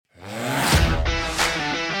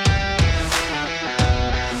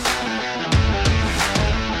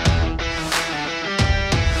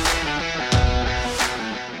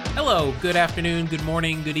good afternoon, good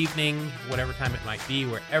morning, good evening, whatever time it might be,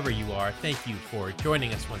 wherever you are. Thank you for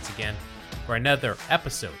joining us once again for another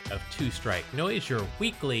episode of Two Strike Noise, your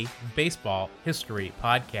weekly baseball history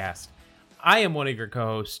podcast. I am one of your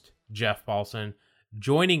co-hosts, Jeff Paulson.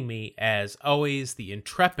 Joining me, as always, the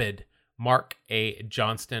intrepid Mark A.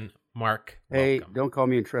 Johnston. Mark, hey, welcome. Don't call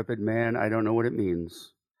me intrepid, man. I don't know what it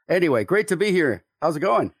means. Anyway, great to be here. How's it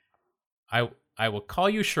going? I will call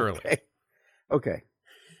you Shirley. Okay.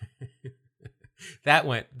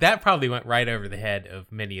 That probably went right over the head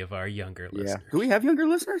of many of our younger listeners. Do we have younger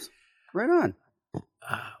listeners? Right on.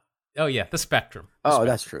 The spectrum.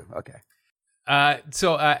 That's true. Okay.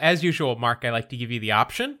 So as usual, Mark, I like to give you the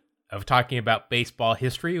option of talking about baseball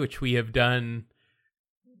history, which we have done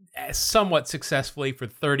somewhat successfully for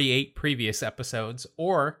 38 previous episodes,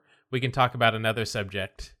 or we can talk about another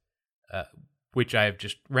subject, which I've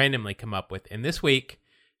just randomly come up with. And this week,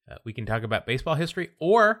 we can talk about baseball history,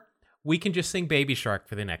 or we can just sing Baby Shark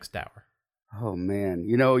for the next hour. Oh, man.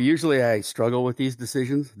 Usually I struggle with these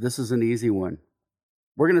decisions. This is an easy one.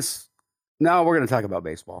 We're going to talk about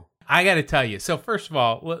baseball. I got to tell you. So first of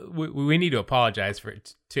all, we need to apologize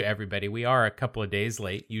to everybody. We are a couple of days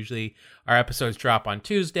late. Usually our episodes drop on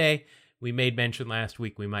Tuesday. We made mention last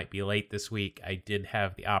week we might be late this week. I did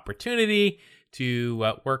have the opportunity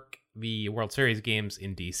to work the World Series games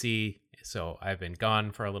in DC, so I've been gone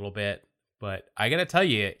for a little bit. But I got to tell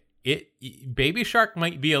you, Baby Shark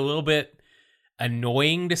might be a little bit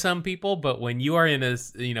annoying to some people, but when you are in a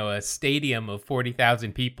stadium of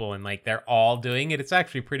 40,000 people and like they're all doing it, it's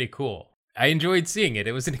actually pretty cool. I enjoyed seeing it.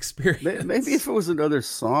 It was an experience. Maybe if it was another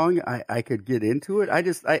song, I could get into it.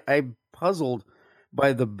 I'm puzzled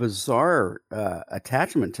by the bizarre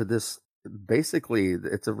attachment to this. Basically,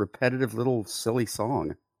 it's a repetitive little silly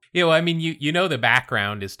song. Yeah, well, I mean, you know the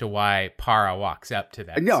background as to why Para walks up to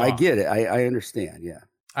that. No, song. I get it. I understand. Yeah.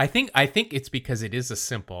 I think it's because it is a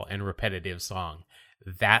simple and repetitive song.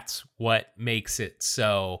 That's what makes it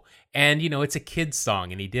so. And it's a kid's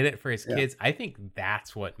song, and he did it for his kids. I think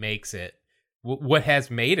that's what makes it what has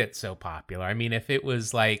made it so popular. I mean, if it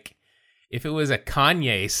was a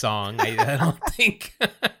Kanye song, I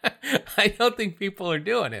don't think people are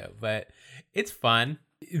doing it, but it's fun.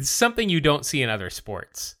 It's something you don't see in other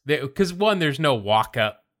sports. Because one, there's no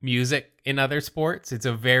walk-up music in other sports. It's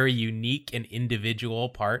a very unique and individual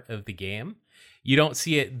part of the game. You don't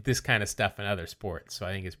see this kind of stuff in other sports, so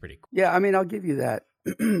I think it's pretty cool. Yeah, I mean, I'll give you that.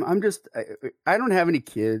 I don't have any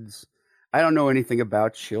kids. I don't know anything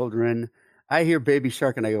about children. I hear Baby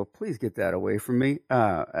Shark and I go, please get that away from me.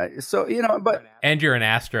 But and you're an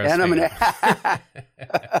Astros and fan.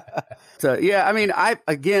 So yeah, I mean,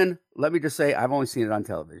 let me just say, I've only seen it on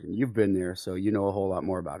television. You've been there, so you know a whole lot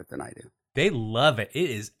more about it than I do. They love it. It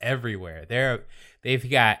is everywhere. They've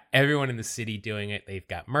got everyone in the city doing it. They've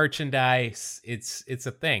got merchandise. It's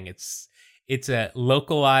a thing. It's a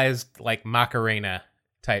localized like Macarena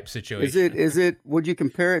type situation. Is it? Would you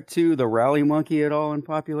compare it to the Rally Monkey at all in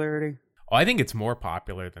popularity? Oh, I think it's more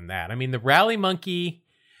popular than that. I mean, the Rally Monkey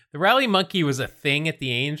was a thing at the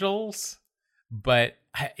Angels, but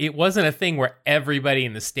it wasn't a thing where everybody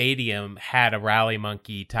in the stadium had a Rally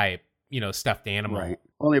Monkey type, stuffed animal. Right.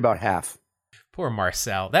 Only about half. Poor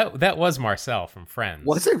Marcel. That was Marcel from Friends.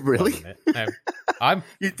 Was it really?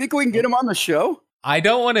 You think we can get him on the show? I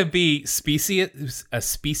don't want to be a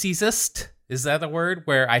speciesist. Is that the word?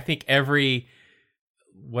 Where I think every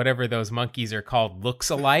whatever those monkeys are called looks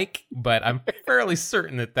alike, but I'm fairly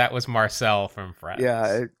certain that was Marcel from Friends.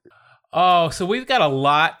 Yeah. So we've got a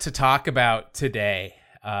lot to talk about today.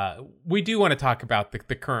 We do want to talk about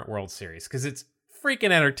the current World Series because it's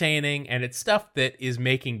freaking entertaining, and it's stuff that is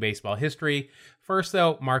making baseball history. First,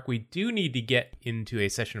 though, Mark, we do need to get into a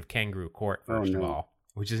session of Kangaroo Court, first of all,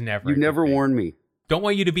 which is never... You never warned me. Don't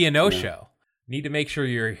want you to be a no-show. Need to make sure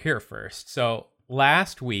you're here first. So,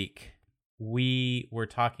 last week, we were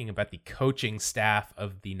talking about the coaching staff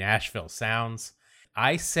of the Nashville Sounds.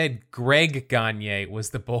 I said Greg Gagne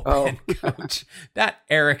was the bullpen coach, not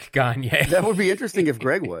Eric Gagne. That would be interesting if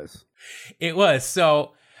Greg was. It was.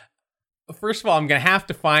 So... First of all, I'm going to have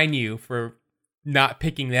to fine you for not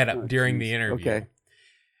picking that up during the interview. Okay.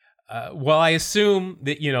 Well, I assume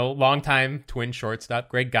that, longtime Twin shortstop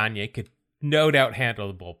Greg Gagne could no doubt handle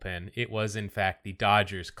the bullpen. It was, in fact, the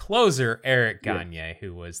Dodgers closer, Eric Gagne,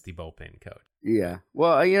 who was the bullpen coach. Yeah.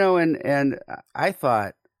 Well, and I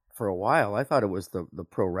thought for a while, it was the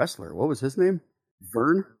pro wrestler. What was his name?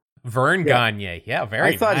 Vern Gagne. Yeah,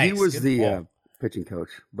 very I thought nice. He was the pitching coach,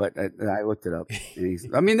 but I looked it up.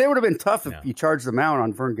 And they would have been tough if you charged them out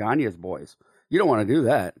on Vern Gagne's boys. You don't want to do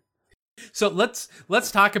that. So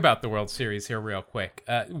let's talk about the World Series here real quick.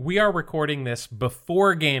 We are recording this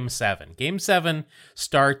before Game 7. Game 7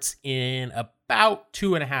 starts in about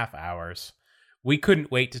 2.5 hours. We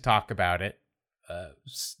couldn't wait to talk about it.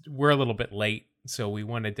 We're a little bit late, so we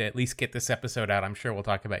wanted to at least get this episode out. I'm sure we'll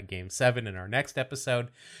talk about Game 7 in our next episode.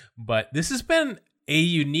 But this has been a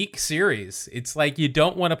unique series. It's like you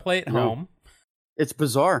don't want to play at home. It's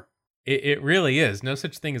bizarre. It really is. No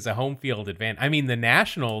such thing as a home field advantage. I mean, the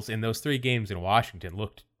Nationals in those 3 games in Washington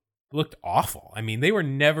looked awful. I mean, they were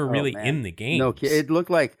never really in the game. No, it looked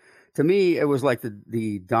like, to me, it was like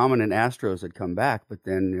the dominant Astros had come back. But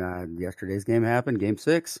then yesterday's game happened, Game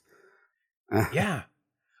 6. Yeah.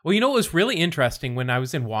 Well, what was really interesting when I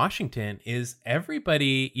was in Washington is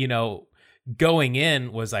everybody, going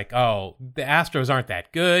in was like, oh, the Astros aren't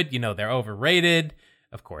that good. They're overrated.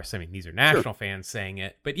 Of course, I mean, these are national fans saying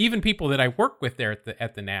it, but even people that I work with there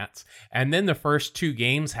at the Nats, and then the first 2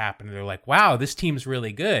 games happened, and they're like, wow, this team's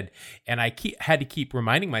really good. And I had to keep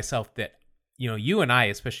reminding myself that, you and I,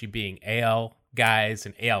 especially being AL guys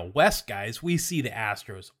and AL West guys, we see the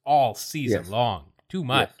Astros all season long. Too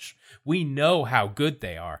much. Yes. We know how good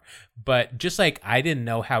they are, but just like I didn't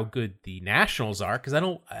know how good the Nationals are, because I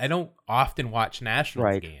don't often watch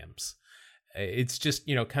Nationals games. It's just,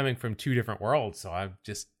 coming from 2 different worlds. So I'm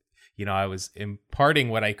just, I was imparting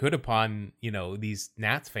what I could upon, these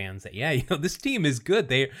Nats fans that, this team is good.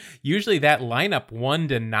 They usually that lineup 1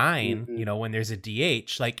 to 9, when there's a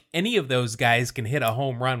DH, like any of those guys can hit a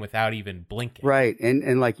home run without even blinking. Right.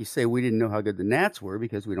 And like you say, we didn't know how good the Nats were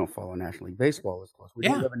because we don't follow National League Baseball as close. We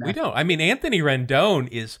don't. I mean, Anthony Rendon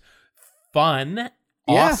is fun,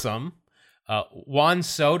 awesome. Juan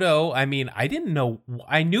Soto, I mean,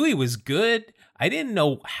 I knew he was good. I didn't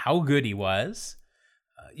know how good he was.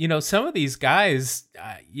 Some of these guys,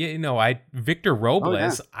 Victor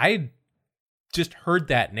Robles, I just heard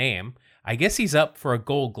that name. I guess he's up for a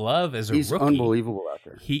Gold Glove as a rookie. He's unbelievable out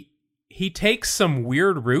there. He takes some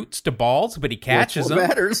weird routes to balls, but he catches them.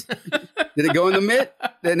 Matters. Did it go in the mitt?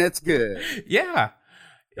 Then it's good. Yeah.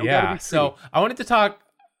 Yeah. So I wanted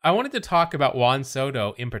to talk about Juan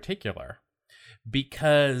Soto in particular,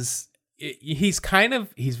 because he's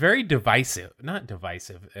very divisive. Not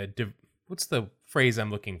divisive. What's the phrase I'm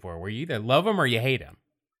looking for? Where you either love him or you hate him.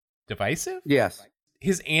 Divisive? Yes.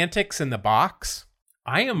 His antics in the box.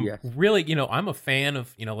 I am really, I'm a fan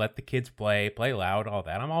of, let the kids play loud, all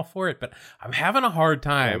that. I'm all for it, but I'm having a hard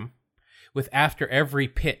time with after every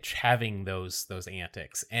pitch having those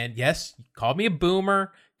antics. And yes, call me a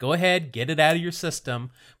boomer. Go ahead, get it out of your system.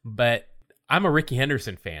 But I'm a Rickey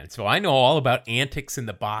Henderson fan, so I know all about antics in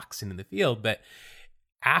the box and in the field, but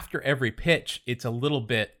after every pitch, it's a little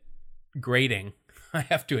bit grating, I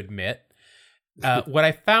have to admit. What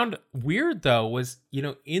I found weird, though, was,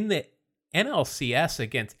 in the NLCS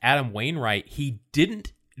against Adam Wainwright, he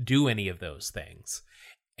didn't do any of those things.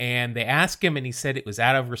 And they asked him, and he said it was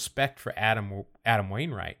out of respect for Adam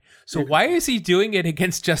Wainwright. So why is he doing it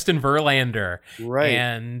against Justin Verlander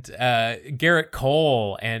and Garrett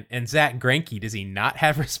Cole and Zach Greinke? Does he not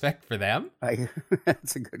have respect for them?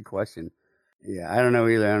 That's a good question. Yeah, I don't know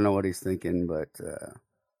either. I don't know what he's thinking, but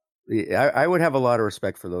I would have a lot of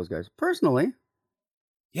respect for those guys personally.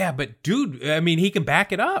 Yeah, but dude, I mean, he can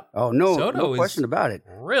back it up. Oh, no question about it.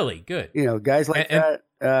 Really good. Guys like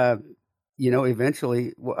that.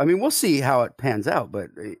 Eventually, I mean, we'll see how it pans out, but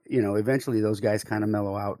eventually those guys kind of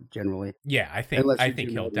mellow out generally. Yeah, I think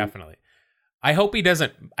he'll definitely. I hope he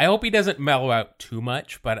doesn't mellow out too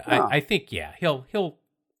much, but no. I think he'll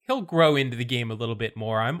grow into the game a little bit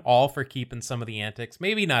more. I'm all for keeping some of the antics,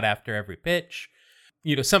 maybe not after every pitch.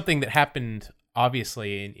 Something that happened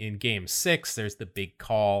obviously in Game 6. There's the big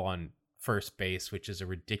call on first base, which is a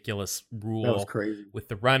ridiculous rule. That was crazy. With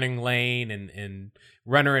the running lane and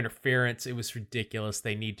runner interference. It was ridiculous.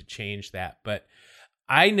 They need to change that. But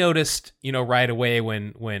I noticed, right away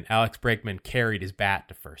when Alex Bregman carried his bat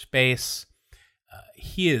to first base,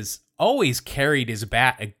 he has always carried his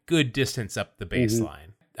bat a good distance up the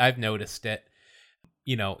baseline. Mm-hmm. I've noticed it.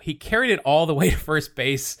 He carried it all the way to first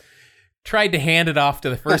base, tried to hand it off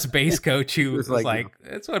to the first base coach, who was like,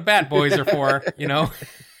 that's what bat boys are for,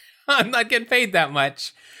 I'm not getting paid that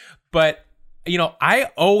much. But, I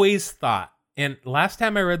always thought, and last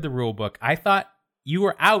time I read the rule book, I thought you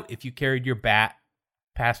were out if you carried your bat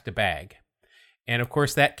past a bag. And of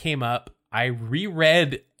course that came up. I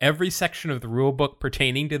reread every section of the rule book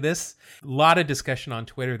pertaining to this. A lot of discussion on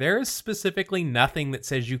Twitter. There is specifically nothing that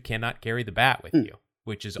says you cannot carry the bat with you,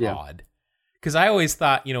 which is odd. Because I always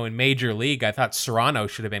thought, in Major League, I thought Serrano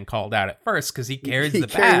should have been called out at first because he carries the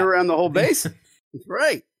bat. He carried around the whole base.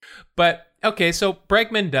 Right. But, okay, so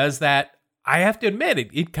Bregman does that. I have to admit,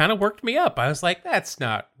 it kind of worked me up. I was like, that's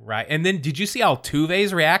not right. And then did you see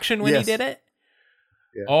Altuve's reaction when he did it?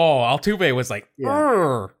 Yeah. Oh, Altuve was like,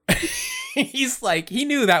 he's like, he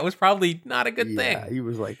knew that was probably not a good thing. He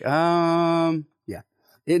was like, yeah.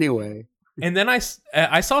 Anyway. And then I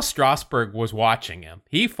saw Strasburg was watching him.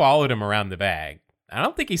 He followed him around the bag. I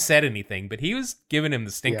don't think he said anything, but he was giving him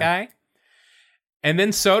the stink eye. And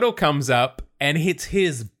then Soto comes up and hits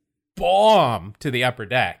his bomb to the upper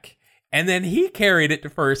deck. And then he carried it to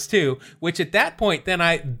first too, which at that point, then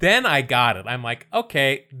I got it. I'm like,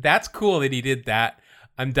 okay, that's cool that he did that.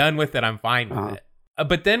 I'm done with it. I'm fine with it.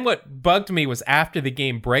 But then what bugged me was after the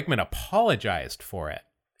game, Bregman apologized for it.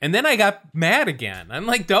 And then I got mad again. I'm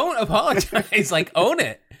like, don't apologize. Like, own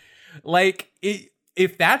it. Like,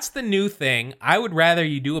 if that's the new thing, I would rather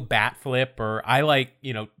you do a bat flip, or I like,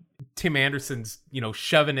 Tim Anderson's,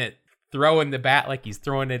 shoving it, throwing the bat like he's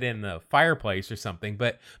throwing it in the fireplace or something.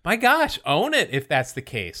 But my gosh, own it if that's the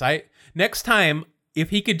case. Next time, if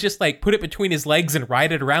he could just like put it between his legs and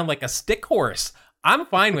ride it around like a stick horse, I'm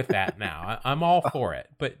fine with that now. I'm all for it,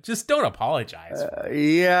 but just don't apologize.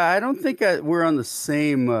 I don't think we're on the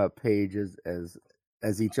same page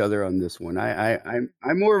as each other on this one.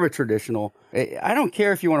 I'm more of a traditional. I don't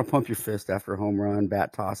care if you want to pump your fist after a home run,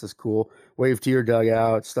 bat toss is cool, wave to your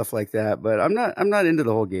dugout, stuff like that. But I'm not into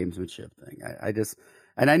the whole gamesmanship thing.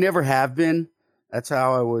 I never have been. That's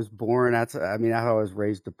how I was born. That's how I was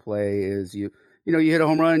raised to play. Is you hit a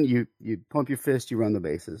home run, you pump your fist, you run the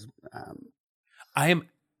bases. I am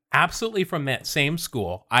absolutely from that same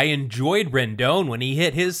school. I enjoyed Rendon when he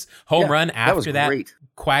hit his home run after that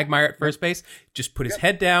quagmire at first base. Just put his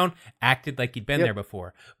head down, acted like he'd been there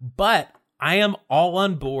before. But I am all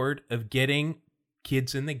on board of getting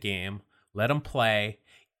kids in the game, let them play.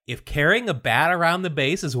 If carrying a bat around the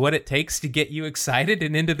base is what it takes to get you excited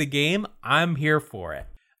and into the game, I'm here for it.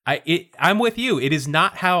 I'm with you. It is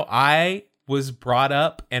not how I was brought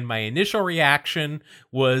up, and my initial reaction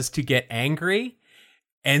was to get angry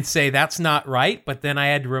and say that's not right, but then I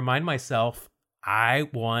had to remind myself I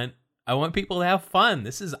want people to have fun.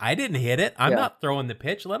 I didn't hit it. I'm not throwing the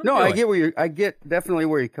pitch. Let them do it. I get definitely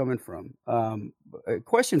where you're coming from. A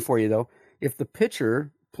question for you though: if the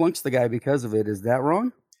pitcher plunks the guy because of it, is that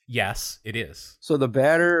wrong? Yes, it is. So the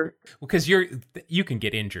batter, because you can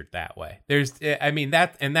get injured that way.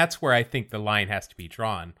 That's where I think the line has to be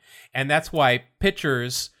drawn, and that's why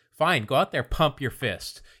pitchers. Fine, go out there, pump your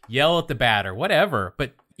fist, yell at the batter, whatever.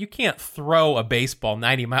 But you can't throw a baseball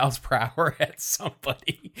 90 miles per hour at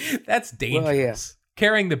somebody. That's dangerous. Well, yeah.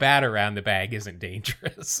 Carrying the bat around the bag isn't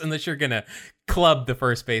dangerous unless you're going to club the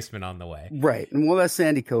first baseman on the way. Right. And as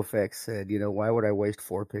Sandy Koufax said, why would I waste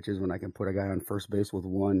 4 pitches when I can put a guy on first base with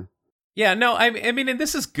 1? Yeah, no, I mean, and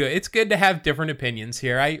this is good. It's good to have different opinions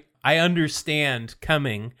here. I understand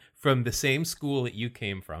coming from the same school that you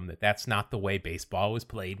came from, that's not the way baseball was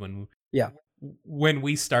played when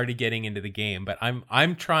we started getting into the game. But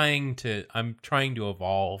I'm trying to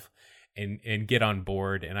evolve and get on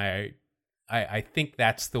board, and I think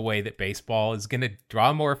that's the way that baseball is going to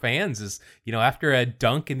draw more fans. Is after a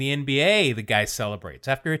dunk in the NBA, the guy celebrates.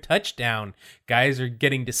 After a touchdown, guys are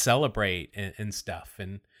getting to celebrate and stuff.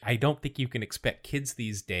 And I don't think you can expect kids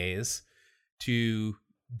these days to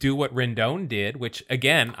do what Rendon did, which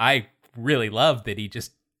again, I really loved that he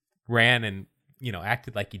just ran and,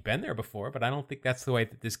 acted like he'd been there before, but I don't think that's the way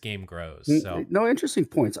that this game grows. So no, interesting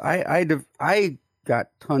points. I got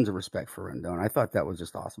tons of respect for Rendon. I thought that was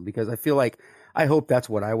just awesome because I hope that's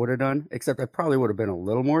what I would have done, except I probably would have been a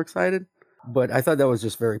little more excited, but I thought that was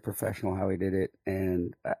just very professional how he did it.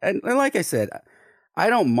 And like I said, I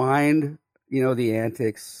don't mind, the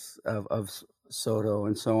antics of Soto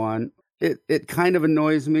and so on. It kind of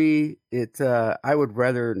annoys me. I would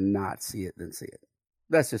rather not see it than see it.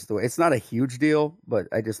 That's just the way. It's not a huge deal, but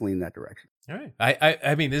I just lean that direction. All right.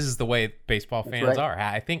 I mean, this is the way baseball fans are.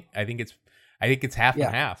 I think it's half and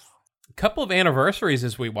half. A couple of anniversaries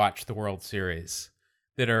as we watch the World Series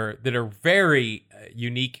that are very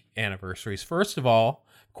unique anniversaries. First of all,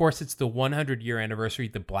 of course, it's the 100-year anniversary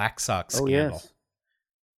of the Black Sox scandal. Yes.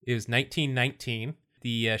 It was 1919.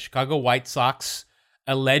 The Chicago White Sox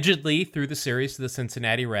allegedly threw the series to the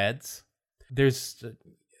Cincinnati Reds. There's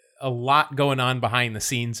a lot going on behind the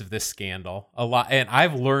scenes of this scandal. A lot, and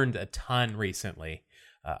I've learned a ton recently.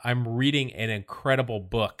 I'm reading an incredible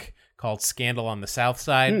book called Scandal on the South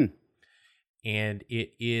Side. And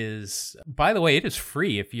it is, by the way, it is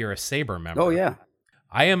free if you're a SABR member. Oh yeah.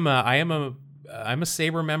 I'm a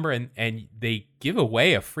SABR member, and they give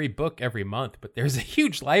away a free book every month, but there's a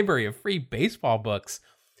huge library of free baseball books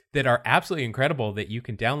that are absolutely incredible that you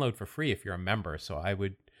can download for free if you're a member. So I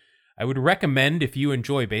would I would recommend, if you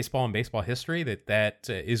enjoy baseball and baseball history, that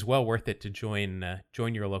is well worth it to join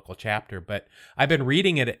your local chapter. But I've been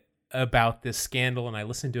reading it about this scandal, and I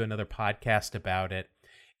listened to another podcast about it.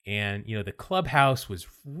 And, the clubhouse was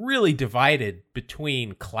really divided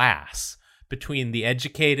between class, between the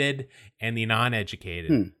educated and the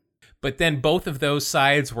non-educated. But then both of those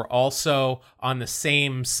sides were also on the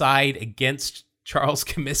same side against Charles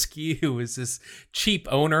Comiskey, who was this cheap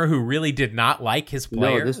owner who really did not like his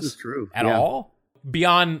players. No, this is true. At all.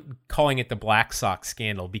 Beyond calling it the Black Sox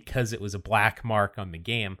scandal because it was a black mark on the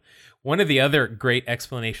game, one of the other great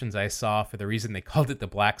explanations I saw for the reason they called it the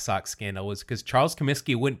Black Sox scandal was because Charles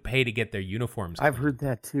Comiskey wouldn't pay to get their uniforms clean. I've heard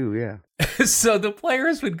that too, yeah. So the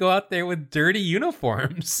players would go out there with dirty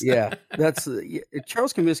uniforms. Yeah,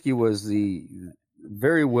 Charles Comiskey was the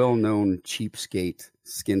very well-known cheapskate,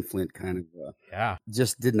 skinflint kind of.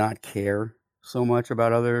 Just did not care so much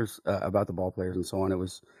about others, about the ball players and so on.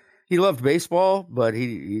 He loved baseball, but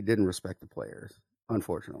he didn't respect the players,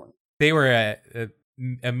 unfortunately. They were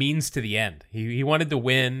a means to the end. He wanted to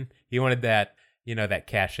win. He wanted that, that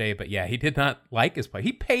cachet. But yeah, he did not like his play.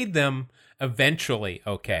 He paid them eventually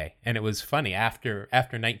okay, and it was funny after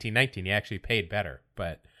 1919 he actually paid better.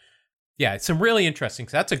 But yeah, it's some really interesting.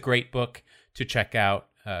 So that's a great book to check out.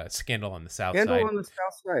 Scandal on the South Side. Scandal on the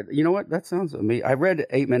South Side. You know what? That sounds amazing. I read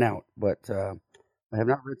 8 Men Out, but I have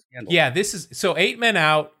not read Scandal. Yeah, 8 Men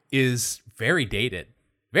Out is very dated.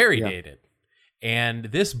 Very dated. And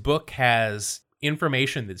this book has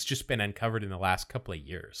information that's just been uncovered in the last couple of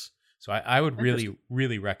years. So I would really,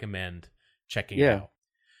 really recommend checking it out.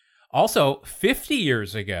 Also, 50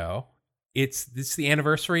 years ago, it's the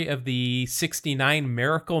anniversary of the '69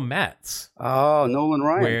 Miracle Mets. Oh, Nolan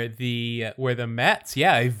Ryan. Where the Mets,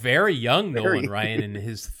 a very young Nolan Ryan in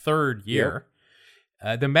his third year.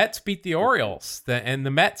 The Mets beat the Orioles. And the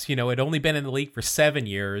Mets, had only been in the league for 7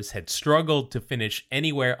 years, had struggled to finish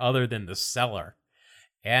anywhere other than the cellar.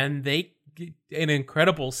 And they an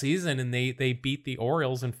incredible season, and they beat the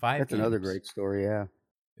Orioles in 5 games. That's another great story, yeah.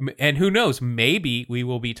 And who knows, maybe we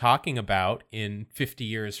will be talking about in 50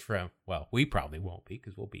 years from, well, we probably won't be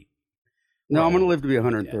because we'll be. No, I'm going to live to be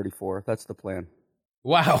 134. Yeah. That's the plan.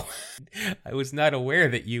 Wow. I was not aware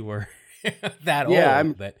that you were that old. Yeah,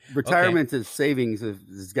 retirement is savings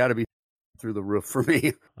has got to be through the roof for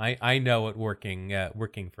me. I know what working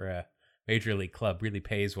for a major league club really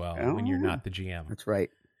pays well when you're not the GM. That's right.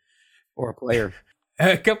 Or a player.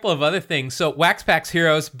 A couple of other things. So Wax Packs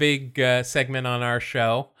Heroes, big segment on our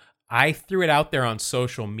show. I threw it out there on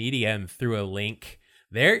social media and threw a link.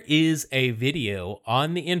 There is a video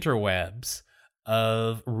on the interwebs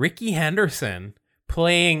of Ricky Henderson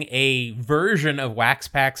playing a version of Wax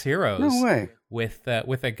Packs Heroes. No way. With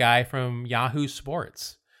a guy from Yahoo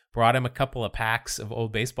Sports. Brought him a couple of packs of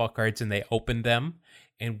old baseball cards, and they opened them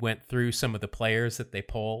and went through some of the players that they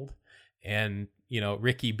pulled. And,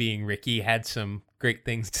 Ricky being Ricky had some great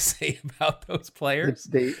things to say about those players.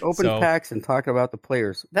 They opened packs and talked about the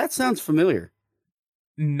players. That sounds familiar.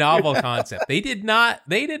 Novel concept. They did not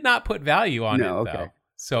put value on it, though.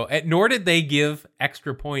 So, nor did they give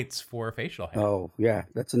extra points for facial hair. Oh, yeah.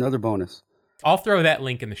 That's another bonus. I'll throw that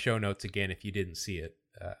link in the show notes again if you didn't see it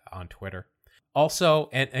on Twitter. Also,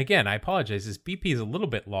 and again, I apologize, this BP is a little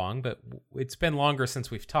bit long, but it's been longer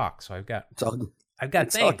since we've talked, so I've got it's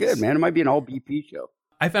things. All good, man. It might be an all BP show.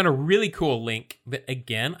 I found a really cool link that,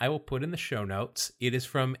 again, I will put in the show notes. It is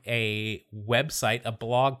from a website, a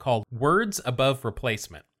blog called Words Above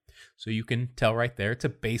Replacement. So you can tell right there, it's a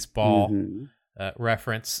baseball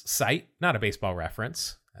reference site, not a baseball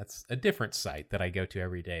reference. That's a different site that I go to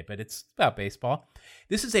every day, but it's about baseball.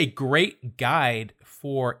 This is a great guide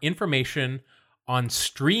for information on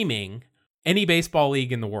streaming any baseball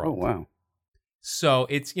league in the world. Oh, wow. So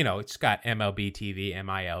it's, it's got MLB TV,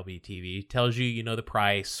 MILB TV, tells you, the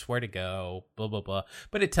price, where to go, blah, blah, blah.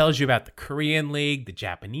 But it tells you about the Korean League, the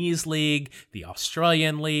Japanese League, the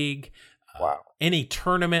Australian League, any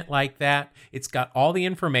tournament like that. It's got all the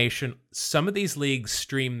information. Some of these leagues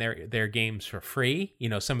stream their games for free.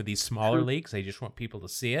 Some of these smaller leagues, they just want people to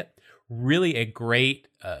see it. Really a great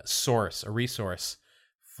resource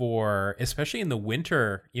for, especially in the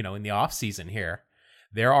winter, in the off season here.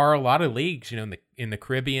 There are a lot of leagues, in the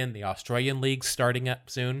Caribbean, the Australian leagues starting up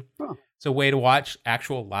soon. Huh. It's a way to watch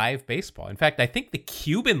actual live baseball. In fact, I think the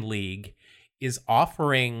Cuban League is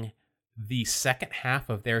offering the second half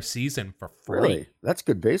of their season for free. Really? That's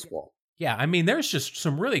good baseball. Yeah, I mean, there's just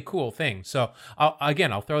some really cool things. So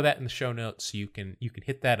I'll throw that in the show notes so you can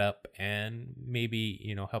hit that up and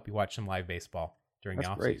maybe help you watch some live baseball during the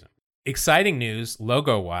off season. Exciting news,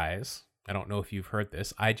 logo wise. I don't know if you've heard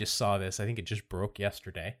this. I just saw this. I think it just broke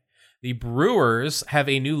yesterday. The Brewers have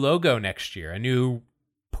a new logo next year, a new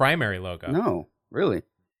primary logo. No, really.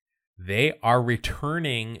 They are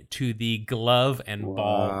returning to the glove and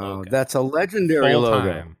ball logo. That's a legendary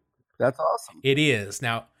logo. Time. That's awesome. It is.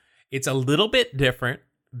 Now, it's a little bit different.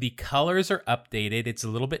 The colors are updated. It's a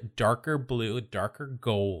little bit darker blue, darker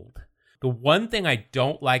gold. The one thing I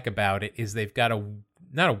don't like about it is they've got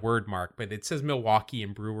not a word mark, but it says Milwaukee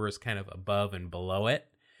and Brewers kind of above and below it,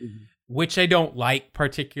 which I don't like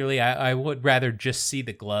particularly. I would rather just see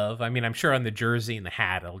the glove. I mean, I'm sure on the jersey and the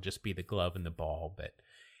hat, it'll just be the glove and the ball, but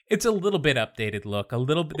it's a little bit updated look. A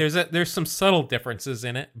little bit. There's some subtle differences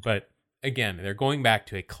in it, but again, they're going back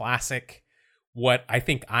to a classic, what I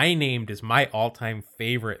think I named as my all-time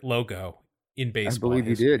favorite logo in baseball. I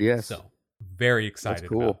believe you did, yes. So very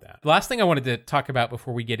excited about that. The last thing I wanted to talk about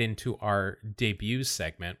before we get into our debuts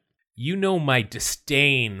segment, you know my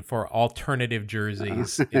disdain for alternative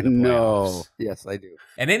jerseys in the playoffs. No. Yes, I do.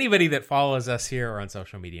 And anybody that follows us here or on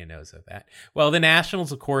social media knows of that. Well, the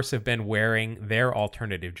Nationals, of course, have been wearing their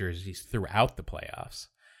alternative jerseys throughout the playoffs.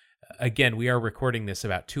 Again, we are recording this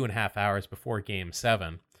about 2.5 hours before Game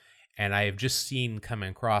 7, and I have just seen come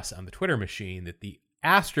across on the Twitter machine that the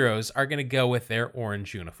Astros are going to go with their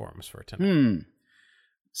orange uniforms for tonight.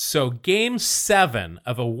 So Game 7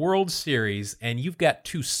 of a World Series, and you've got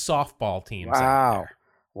two softball teams out there.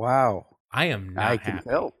 Wow. I am not happy. I can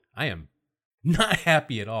tell. I am not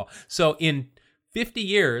happy at all. So in 50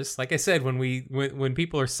 years, like I said, when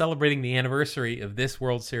people are celebrating the anniversary of this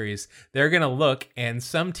World Series, they're going to look, and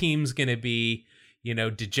some team's going to be,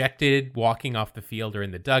 dejected, walking off the field or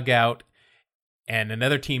in the dugout, and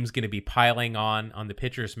another team's going to be piling on the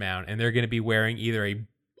pitcher's mound, and they're going to be wearing either a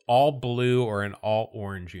all blue or an all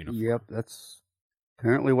orange uniform. Yep, that's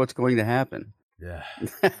apparently what's going to happen. Yeah,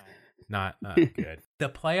 not good. The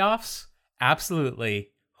playoffs, absolutely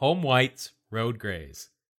home whites, road grays.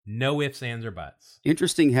 No ifs, ands, or buts.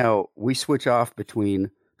 Interesting how we switch off between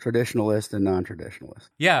traditionalist and non-traditionalist.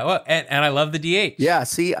 Yeah, well, and I love the DH. Yeah,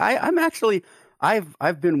 see, I'm actually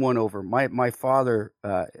I've been won over. My father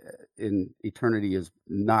in eternity is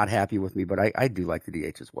not happy with me, but I do like the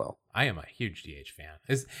DH as well. I am a huge DH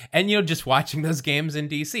fan. And just watching those games in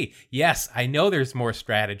DC. Yes, I know there's more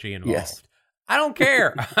strategy involved. Yes. I don't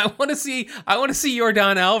care. I want to see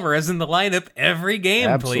Yordan Alvarez in the lineup every game,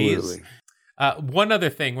 Absolutely. Please. One other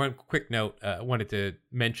thing, one quick note I wanted to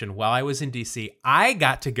mention. While I was in DC, I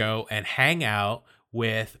got to go and hang out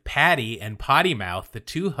with Patty and Potty Mouth, the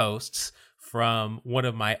two hosts from one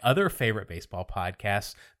of my other favorite baseball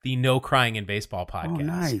podcasts, the No Crying in Baseball podcast. Oh,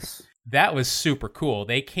 nice. That was super cool.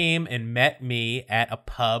 They came and met me at a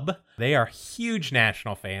pub. They are huge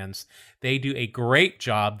National fans. They do a great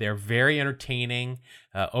job. They're very entertaining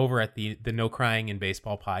over at the No Crying in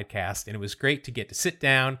Baseball podcast. And it was great to get to sit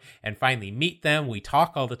down and finally meet them. We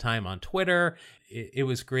talk all the time on Twitter. It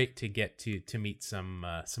was great to get to meet some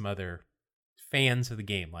other fans of the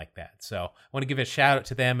game like that. So I want to give a shout out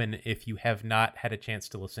to them. And if you have not had a chance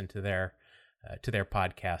to listen to their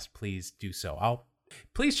podcast, please do so.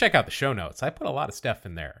 Please check out the show notes. I put a lot of stuff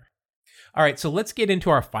in there. All right, so let's get into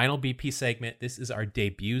our final BP segment. This is our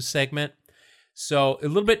debuts segment. So a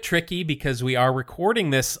little bit tricky because we are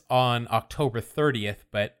recording this on October 30th,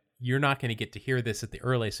 but you're not going to get to hear this at the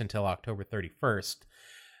earliest until October 31st.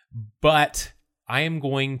 But I am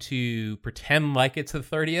going to pretend like it's the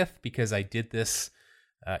 30th because I did this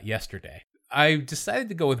yesterday. I decided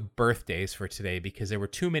to go with birthdays for today because there were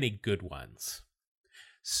too many good ones.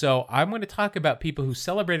 So I'm going to talk about people who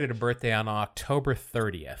celebrated a birthday on October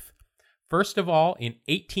 30th. First of all, in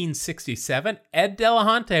 1867, Ed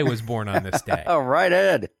Delahanty was born on this day. All right,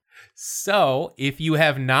 Ed. So if you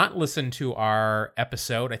have not listened to our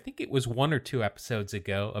episode, I think it was 1 or 2 episodes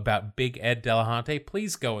ago about Big Ed Delahanty,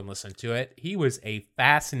 please go and listen to it. He was a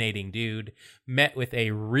fascinating dude, met with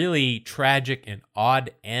a really tragic and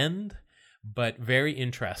odd end, but very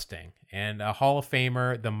interesting. And a Hall of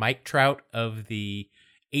Famer, the Mike Trout of the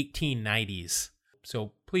 1890s.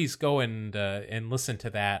 So please go and listen to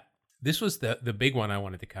that. This was the big one I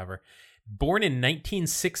wanted to cover. Born in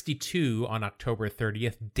 1962 on October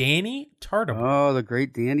 30th, Danny Tartabull. Oh, the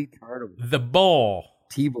great Danny Tartabull. The Bull.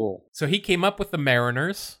 T-Bull. So he came up with the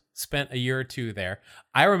Mariners, spent a year or two there.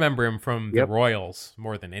 I remember him from the Royals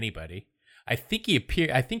more than anybody. I think he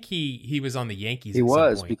appeared. I think he was on the Yankees. He at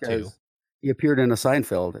was some point because too. He appeared in a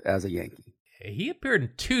Seinfeld as a Yankee. He appeared in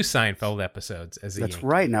 2 Seinfeld episodes as a Yankee. That's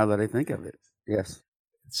right, now that I think of it. Yes.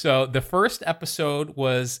 So the first episode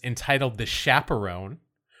was entitled The Chaperone,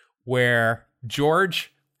 where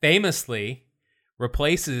George famously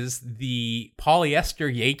replaces the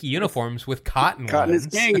polyester Yankee uniforms with cotton ones. Cotton is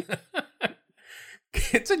king.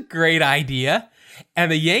 It's a great idea.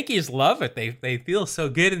 And the Yankees love it. They feel so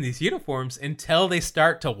good in these uniforms until they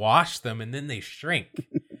start to wash them, and then they shrink.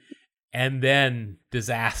 And then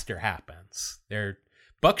disaster happens. They're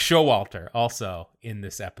Buck Showalter also in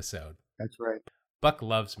this episode. That's right. Buck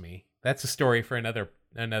loves me. That's a story for another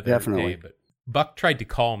Definitely. day. But Buck tried to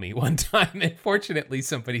call me one time, and fortunately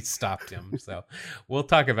somebody stopped him. So we'll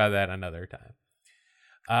talk about that another time.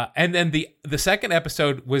 And then the second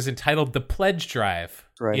episode was entitled The Pledge Drive,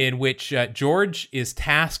 Right. in which George is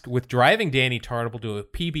tasked with driving Danny Tartable to a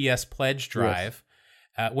PBS pledge drive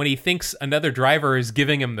when he thinks another driver is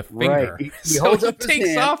giving him the finger. Right. He So holds he up his takes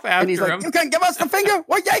hand, off after and he's like, him. "You can't give us the finger.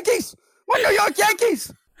 We're Yankees. We're New York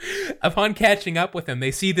Yankees." Upon catching up with him,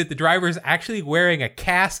 they see that the driver is actually wearing a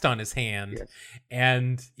cast on his hand. Yes.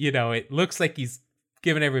 And, it looks like he's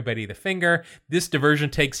giving everybody the finger. This diversion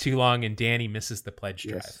takes too long, and Danny misses the pledge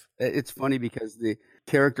drive. Yes. It's funny because the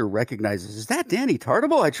character recognizes, is that Danny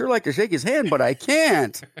Tartable? I'd sure like to shake his hand, but I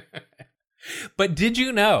can't. But did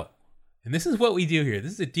you know, and this is what we do here,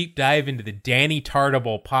 this is a deep dive into the Danny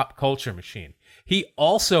Tartable pop culture machine. He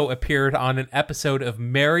also appeared on an episode of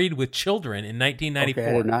Married with Children in 1994.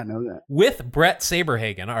 Okay, I did not know that. With Brett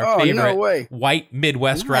Saberhagen, our Oh, no favorite way. white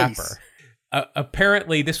Midwest Nice. rapper.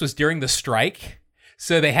 Apparently, this was during the strike,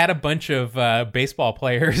 so they had a bunch of baseball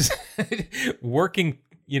players working,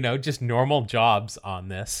 just normal jobs on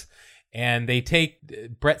this, and they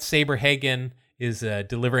take Brett Saberhagen is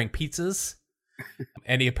delivering pizzas,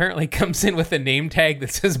 and he apparently comes in with a name tag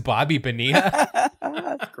that says Bobby Bonilla.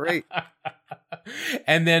 That's great.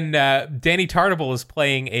 And then Danny Tartable is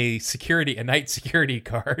playing a night security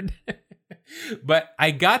guard. But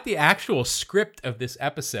I got the actual script of this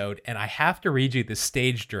episode, and I have to read you the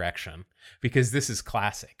stage direction because this is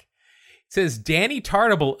classic. It says, Danny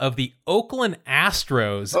Tartable of the Oakland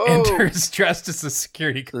Astros enters dressed as a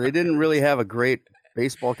security guard. So they didn't really have a great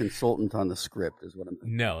baseball consultant on the script, is what I'm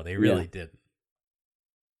thinking. No, they really didn't.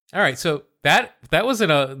 All right, so that was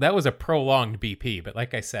a prolonged BP, but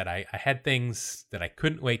like I said, I had things that I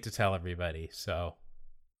couldn't wait to tell everybody, so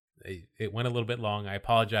it went a little bit long. I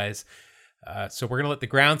apologize. So we're gonna let the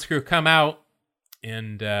grounds crew come out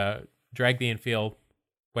and drag the infield,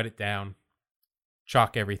 wet it down,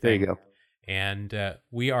 chalk everything. There you go. And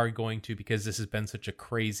we are going to, because this has been such a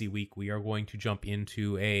crazy week, we are going to jump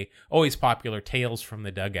into a always popular Tales from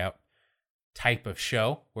the Dugout type of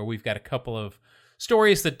show where we've got a couple of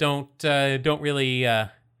stories that don't really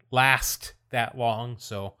last that long,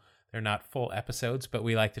 so they're not full episodes, but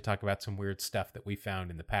we like to talk about some weird stuff that we found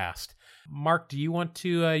in the past. Mark, do you want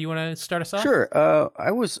to start us off? Sure.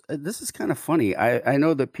 This is kind of funny. I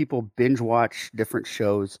know that people binge watch different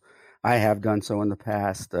shows. I have done so in the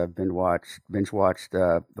past. Binge watched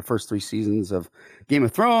the first 3 seasons of Game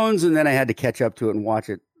of Thrones, and then I had to catch up to it and watch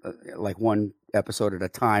it like one episode at a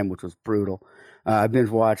time, which was brutal. I binge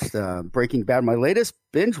watched Breaking Bad. My latest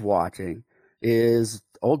binge watching is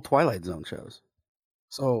old Twilight Zone shows.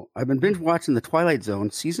 So I've been binge watching the Twilight Zone.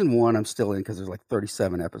 Season 1 I'm still in because there's like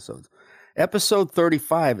 37 episodes. Episode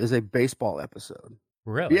 35 is a baseball episode.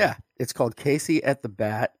 Really? Yeah. It's called Casey at the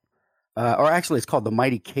Bat. Or actually it's called The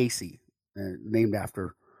Mighty Casey, named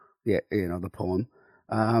after the poem.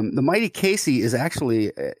 The Mighty Casey is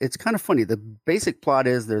actually, it's kind of funny. The basic plot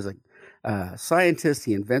is there's a scientist.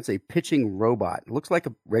 He invents a pitching robot. It looks like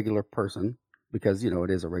a regular person because, it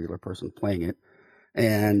is a regular person playing it.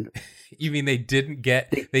 And you mean they didn't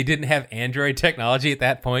have Android technology at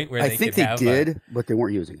that point where I they think could they have did, but they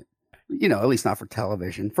weren't using it. At least not for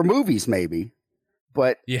television. For movies, maybe.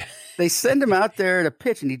 But yeah. They send him out there to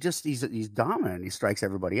pitch, and he's dominant. He strikes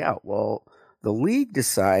everybody out. Well, the league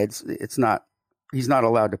decides he's not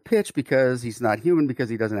allowed to pitch because he's not human because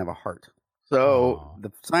he doesn't have a heart. So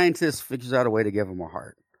the scientist figures out a way to give him a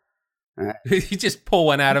heart. You just pull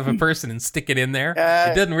one out of a person and stick it in there.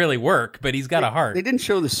 It doesn't really work, but he's got a heart. They didn't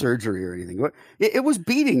show the surgery or anything. It was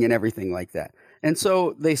beating and everything like that. And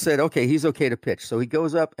so they said, okay, he's okay to pitch. So he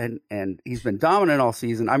goes up and he's been dominant all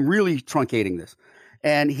season. I'm really truncating this.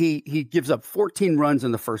 And he gives up 14 runs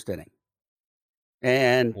in the first inning.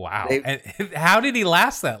 And wow. And how did he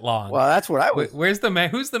last that long? Well, that's what I was. Who's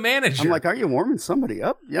the manager? I'm like, are you warming somebody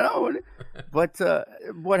up? But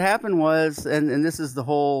what happened was, and this is the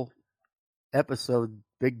whole episode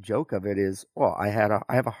big joke of it is, well, I have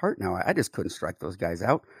a heart now. I just couldn't strike those guys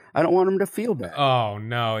out. I don't want them to feel bad. Oh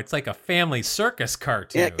no, it's like a family circus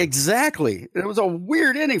cartoon. Yeah, exactly. It was a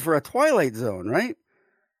weird ending for a Twilight Zone, right?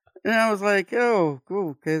 And I was like, oh,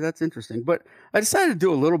 okay, that's interesting. But I decided to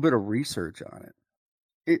do a little bit of research on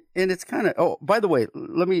it. And it's kind of, oh, by the way,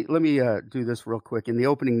 let me do this real quick. In the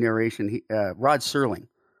opening narration, Rod Serling,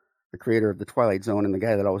 the creator of the Twilight Zone, and the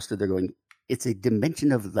guy that always stood there going, it's a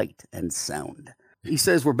dimension of light and sound. He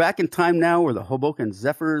says, we're back in time now where the Hoboken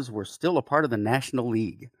Zephyrs were still a part of the National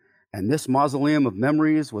League. And this mausoleum of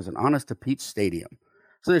memories was an honest to Pete stadium.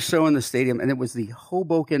 So they're showing the stadium, and it was the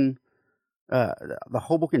Hoboken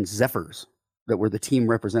Zephyrs that were the team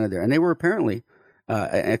represented there. And they were apparently,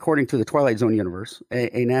 according to the Twilight Zone universe,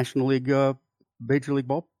 a National League Major League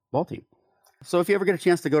ball team. So if you ever get a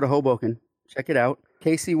chance to go to Hoboken, check it out.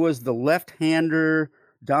 Casey was the left-hander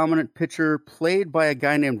dominant pitcher played by a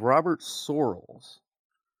guy named Robert Sorrells.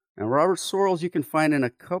 Now, Robert Sorrells you can find in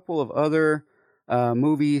a couple of other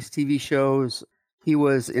movies, TV shows. He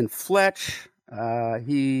was in Fletch.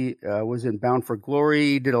 He was in Bound for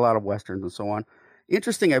Glory, did a lot of Westerns and so on.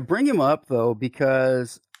 Interesting, I bring him up, though,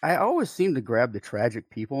 because I always seem to grab the tragic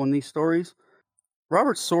people in these stories.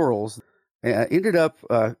 Robert Sorrells ended up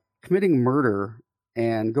committing murder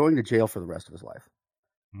and going to jail for the rest of his life.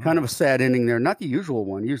 Kind of a sad ending there. Not the usual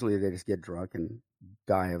one. Usually they just get drunk and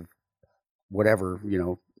die of whatever,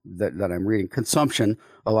 that I'm reading. Consumption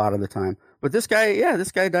a lot of the time. But this guy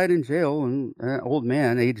died in jail, and an old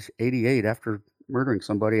man, age 88, after murdering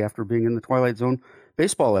somebody after being in the Twilight Zone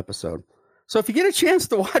baseball episode. So if you get a chance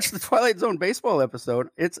to watch the Twilight Zone baseball episode,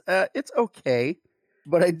 it's okay.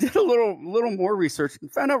 But I did a little more research and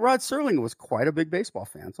found out Rod Serling was quite a big baseball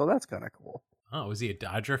fan. So that's kind of cool. Oh, was he a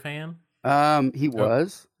Dodger fan? He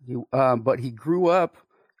was. But he grew up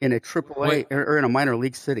in a AAA or in a minor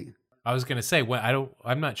league city. I was going to say,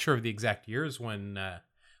 I'm not sure of the exact years when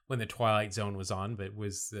the Twilight Zone was on, but were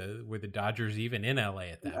the Dodgers even in LA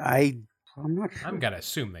at that point? I'm not sure. I'm going to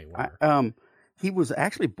assume they were. He was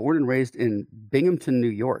actually born and raised in Binghamton, New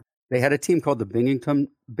York. They had a team called the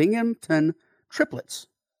Binghamton Triplets.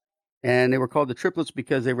 And they were called the Triplets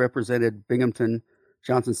because they represented Binghamton,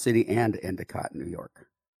 Johnson City, and Endicott, New York.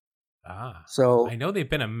 So I know they've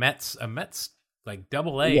been a Mets like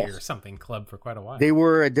Double A or something club for quite a while. They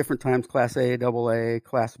were at different times Class A, Double A,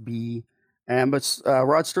 Class B, but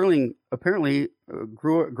Rod Serling apparently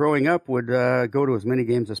growing up would go to as many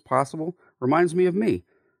games as possible. Reminds me of me,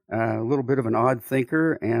 a little bit of an odd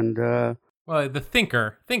thinker, and well, the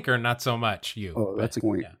thinker, not so much you. Oh, that's a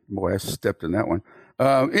point. Yeah. Boy, I stepped in that one.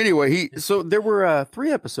 Anyway, so there were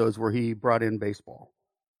 3 episodes where he brought in baseball.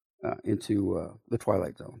 Into the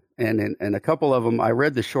Twilight Zone. And in a couple of them, I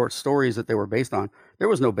read the short stories that they were based on. There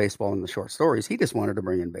was no baseball in the short stories. He just wanted to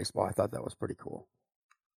bring in baseball. I thought that was pretty cool.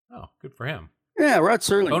 Oh, good for him. Yeah, Rod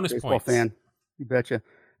Serling, bonus baseball points. Fan. You betcha.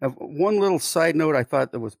 One little side note I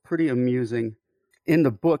thought that was pretty amusing. In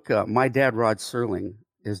the book, My Dad, Rod Serling,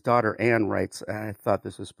 his daughter Ann writes, I thought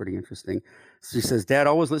this was pretty interesting. She says, Dad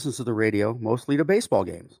always listens to the radio, mostly to baseball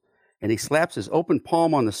games. And he slaps his open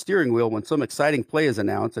palm on the steering wheel when some exciting play is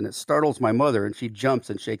announced, and it startles my mother, and she jumps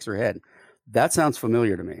and shakes her head. That sounds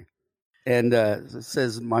familiar to me. And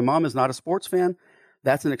says, my mom is not a sports fan.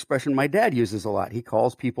 That's an expression my dad uses a lot. He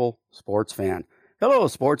calls people sports fan. Hello,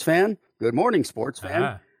 sports fan. Good morning, sports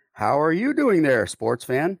fan. How are you doing there, sports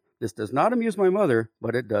fan? This does not amuse my mother,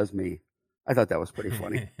 but it does me. I thought that was pretty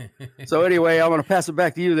funny. So anyway, I'm going to pass it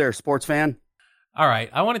back to you there, sports fan. All right.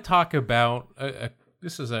 I want to talk about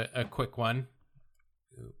this is a quick one.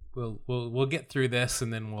 We'll get through this,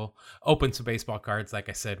 and then we'll open some baseball cards. Like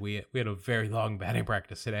I said, we had a very long batting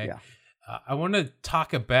practice today. Yeah. I want to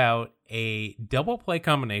talk about a double play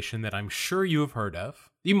combination that I'm sure you have heard of.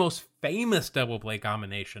 The most famous double play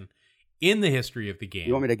combination in the history of the game.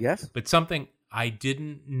 You want me to guess? But something I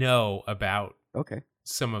didn't know about. Okay.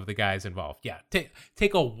 Some of the guys involved. Yeah.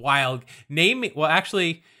 Take a wild name. Well,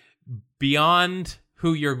 actually, beyond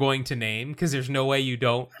who you're going to name, because there's no way you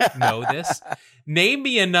don't know this. Name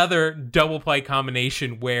me another double play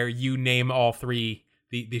combination where you name all 3,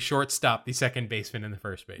 the shortstop, the second baseman, and the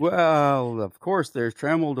first baseman. Well, of course, there's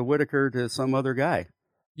Trammell to Whitaker to some other guy.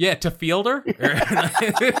 Yeah, to Fielder?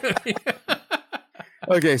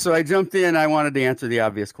 Okay, so I jumped in. I wanted to answer the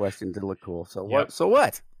obvious question to look cool. So what? Yep. So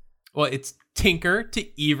what? Well, it's Tinker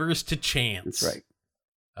to Evers to Chance. That's right.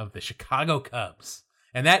 Of the Chicago Cubs.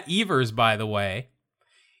 And that Evers, by the way,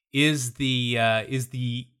 is the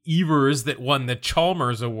Evers that won the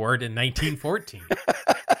Chalmers Award in 1914.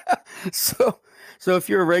 So if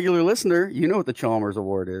you're a regular listener, you know what the Chalmers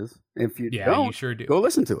Award is. If you don't, you sure do. Go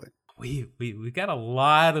listen to it. We got a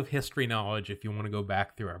lot of history knowledge if you want to go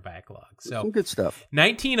back through our backlog. So some good stuff.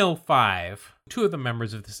 1905, 2 of the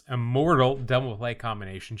members of this immortal double play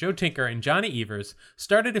combination, Joe Tinker and Johnny Evers,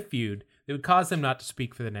 started a feud that would cause them not to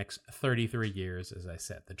speak for the next 33 years, as I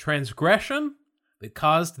said. The transgression that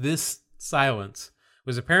caused this silence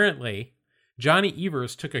was apparently Johnny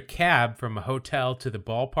Evers took a cab from a hotel to the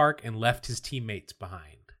ballpark and left his teammates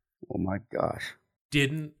behind. Oh my gosh.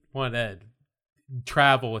 Didn't want to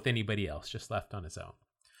travel with anybody else, just left on his own.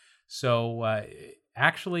 So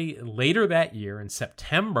actually, later that year in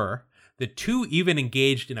September, the two even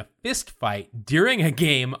engaged in a fist fight during a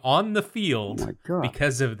game on the Oh field my God.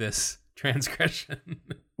 because of this transgression.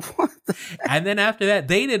 What the And then after that,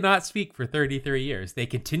 they did not speak for 33 years. They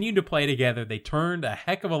continued to play together. They turned a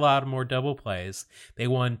heck of a lot more double plays. They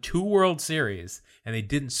won 2 World Series, and they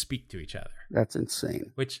didn't speak to each other, That's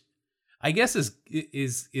insane. which I guess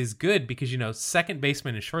is good because, second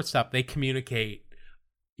baseman and shortstop, they communicate.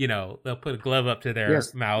 They'll put a glove up to their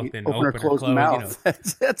Yes, mouth you and open or close close. mouth.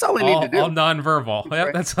 That's all we need to do. All nonverbal. Yep,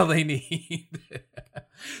 Right. that's all they need.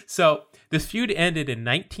 So this feud ended in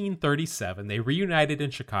 1937. They reunited in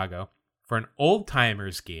Chicago for an old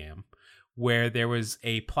timers game where there was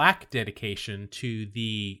a plaque dedication to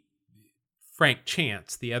the Frank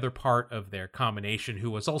Chance, the other part of their combination, who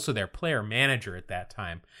was also their player manager at that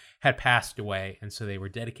time, had passed away, and so they were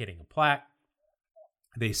dedicating a plaque.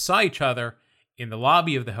 They saw each other in the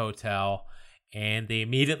lobby of the hotel, and they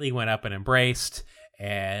immediately went up and embraced.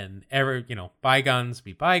 And bygones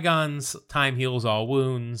be bygones. Time heals all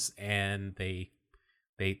wounds, and they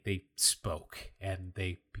spoke, and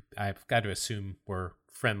I've got to assume were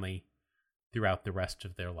friendly throughout the rest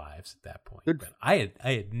of their lives at that point. Good. But I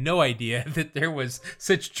had no idea that there was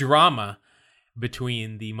such drama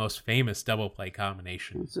between the most famous double play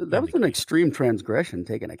combination. So that was an extreme transgression,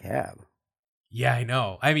 taking a cab. Yeah, I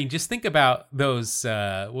know. I mean, just think about those,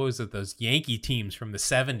 those Yankee teams from the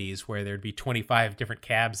 70s where there'd be 25 different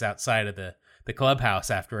cabs outside of the clubhouse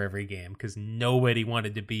after every game because nobody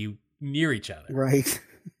wanted to be near each other. Right.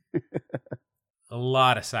 A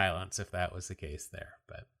lot of silence if that was the case there.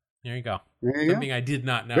 But there you go. There you Something go. I did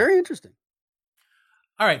not know. Very interesting.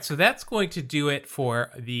 All right, so that's going to do it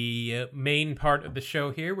for the main part of the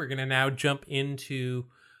show here. We're going to now jump into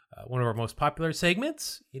one of our most popular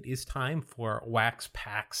segments. It is time for Wax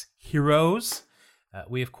Packs Heroes.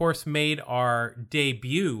 We, of course, made our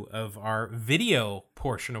debut of our video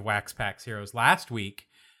portion of Wax Packs Heroes last week.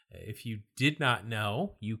 If you did not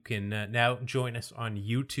know, you can now join us on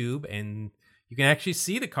YouTube, and you can actually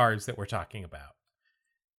see the cards that we're talking about.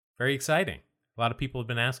 Very exciting. A lot of people have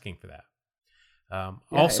been asking for that.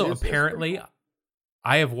 Also, apparently, cool.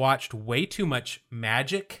 I have watched way too much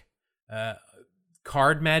Magic,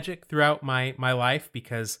 card Magic throughout my life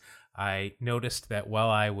because I noticed that while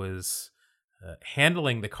I was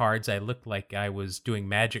handling the cards, I looked like I was doing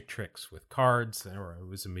magic tricks with cards, or I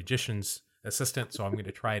was a magician's assistant, so I'm going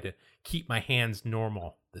to try to keep my hands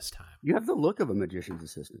normal this time. You have the look of a magician's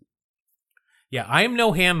assistant. Yeah, I am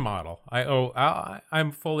no hand model.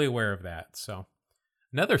 I'm fully aware of that. So,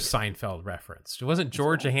 another Seinfeld reference. Wasn't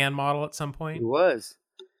George a hand model at some point? He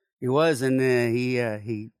was, and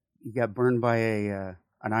he got burned by an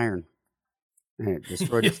iron, and it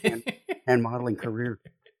destroyed his hand modeling career.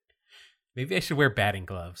 Maybe I should wear batting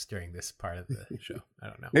gloves during this part of the show. I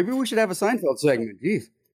don't know. Maybe we should have a Seinfeld segment. Jeez.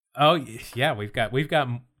 Oh yeah, we've got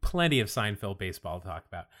plenty of Seinfeld baseball to talk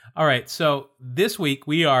about. All right, so this week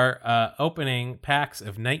we are opening packs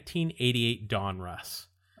of 1988 Donruss.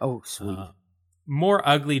 Oh, sweet. More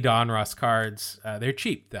ugly Donruss cards. They're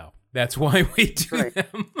cheap though. That's why we do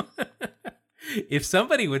them. If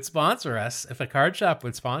somebody would sponsor us, if a card shop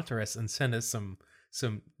would sponsor us and send us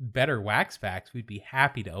some better wax packs, we'd be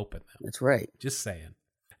happy to open them. That's right. Just saying.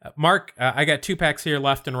 Mark, I got 2 packs here,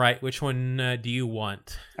 left and right. Which one do you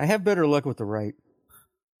want? I have better luck with the right.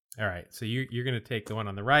 All right, so you're going to take the one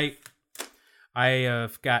on the right. I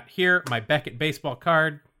have got here my Beckett baseball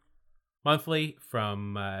card, monthly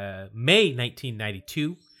from May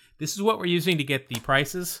 1992. This is what we're using to get the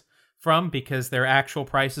prices from because they're actual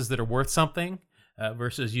prices that are worth something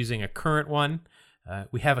versus using a current one.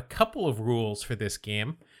 We have a couple of rules for this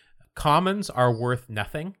game. Commons are worth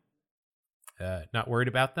nothing. Not worried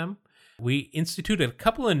about them. We instituted a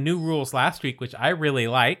couple of new rules last week, which I really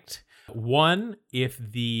liked. One, if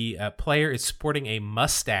the player is sporting a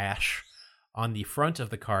mustache on the front of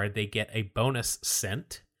the card, they get a bonus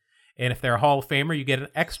cent. And if they're a Hall of Famer, you get an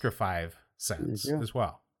extra 5 cents as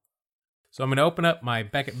well. So I'm going to open up my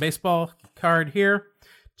Beckett baseball card here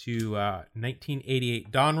to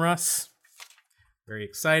 1988 Donruss. Very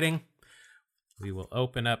exciting. We will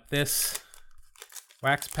open up this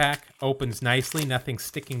wax pack. Opens nicely. Nothing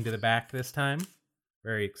sticking to the back this time.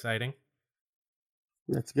 Very exciting.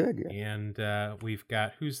 That's good, yeah. And we've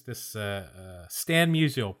got, who's this? Stan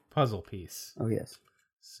Musial puzzle piece. Oh, yes.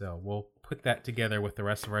 So we'll put that together with the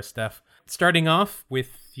rest of our stuff. Starting off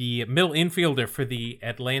with the middle infielder for the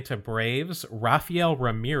Atlanta Braves, Rafael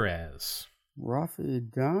Ramirez. Rafi, I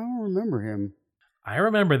don't remember him. I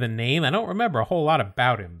remember the name. I don't remember a whole lot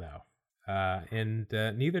about him, though. And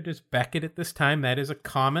neither does Beckett at this time. That is a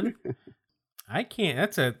common. I can't.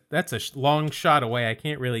 That's a long shot away. I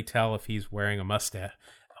can't really tell if he's wearing a mustache.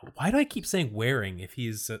 Why do I keep saying wearing if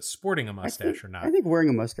he's sporting a mustache or not? I think wearing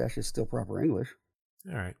a mustache is still proper English.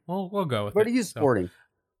 All right. Well, we'll go with it. But he's sporting.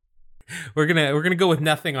 We're gonna go with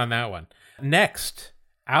nothing on that one. Next,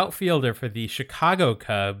 outfielder for the Chicago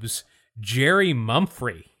Cubs, Jerry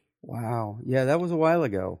Mumphrey. Wow. Yeah, that was a while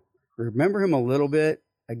ago. Remember him a little bit.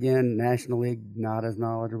 Again, National League, not as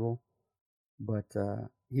knowledgeable. But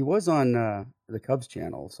he was on the Cubs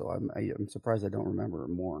channel, so I'm surprised I don't remember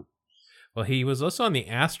him more. Well, he was also on the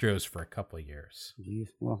Astros for a couple of years. Jeez,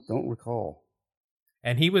 well, don't recall.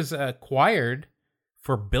 And he was acquired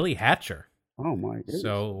for Billy Hatcher. Oh, my goodness.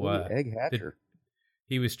 So, Egg Hatcher.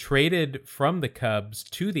 He was traded from the Cubs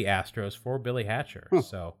to the Astros for Billy Hatcher. Huh.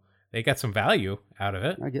 So they got some value out of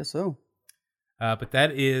it. I guess so. But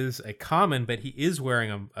that is a common, but he is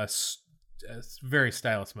wearing a very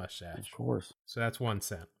stylish mustache. Of course. So that's 1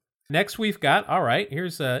 cent. Next we've got, all right,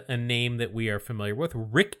 here's a name that we are familiar with,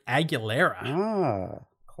 Rick Aguilera. Ah,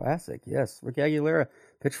 classic. Yes, Rick Aguilera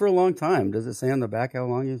pitched for a long time. Does it say on the back how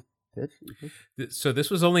long he's pitched? So this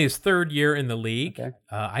was only his third year in the league. Okay.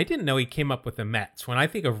 I didn't know he came up with the Mets. When I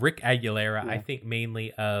think of Rick Aguilera, Yeah. I think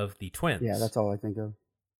mainly of the Twins. Yeah, that's all I think of.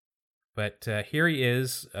 But here he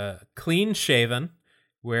is, clean shaven,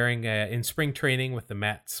 wearing in spring training with the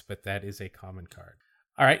Mets, but that is a common card.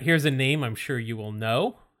 All right, here's a name I'm sure you will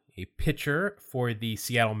know. A pitcher for the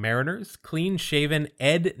Seattle Mariners, clean shaven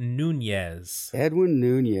Ed Nunez. Edwin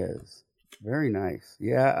Nunez. Very nice.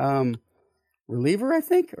 Yeah, reliever, I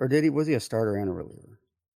think? Or was he a starter and a reliever?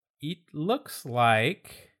 It looks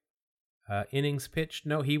like innings pitched.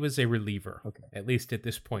 No, he was a reliever. Okay. At least at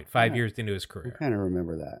this point, 5 Yeah. years into his I career. kind of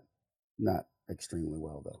remember that. Not extremely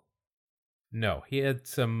well, though. No, he had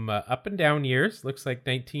some up and down years. Looks like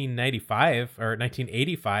 1995 or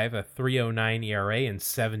 1985, a 3.09 ERA in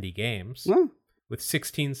 70 games Well, with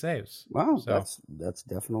 16 saves. wow, So, that's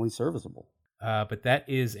definitely serviceable. but that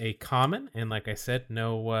is a common, and like I said,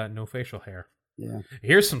 no facial hair. Yeah.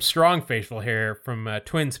 Here's some strong facial hair from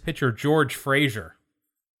Twins pitcher George Frazier.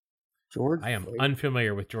 George? I am Floyd?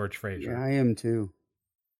 unfamiliar with George Frazier. Yeah, I am too.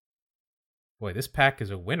 Boy, this pack is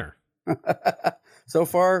a winner. So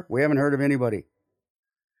far, we haven't heard of anybody.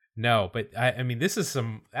 No, but I mean,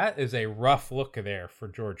 that is a rough look there for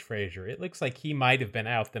George Frazier. It looks like he might have been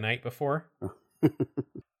out the night before.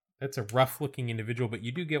 That's a rough looking individual, but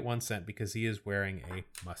you do get 1 cent because he is wearing a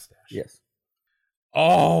mustache. Yes.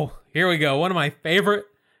 Oh, here we go. One of my favorite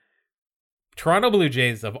Toronto Blue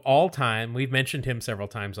Jays of all time. We've mentioned him several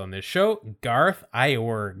times on this show. Garth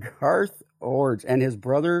Iorg. Garth Iorg and his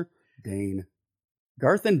brother, Dane.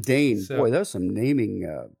 Garth and Dane. So- Boy, those are some naming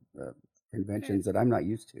conventions that I'm not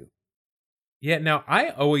used to. Yeah, now I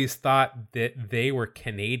always thought that they were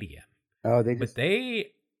Canadian. Oh, they But just...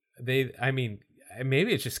 they I mean,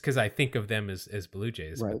 maybe it's just because I think of them as Blue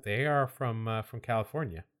Jays, Right. but they are from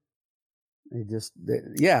California.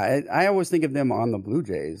 I always think of them on the Blue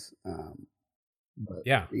Jays. But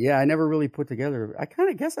Yeah. yeah, I never really put together. I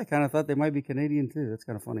kind of thought they might be Canadian too. That's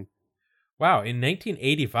kind of funny. Wow, in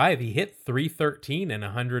 1985, he hit .313 in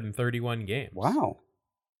 131 games. Wow.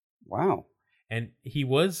 And he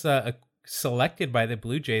was selected by the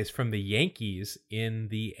Blue Jays from the Yankees in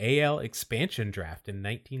the AL expansion draft in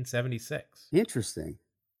 1976. Interesting.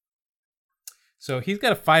 So he's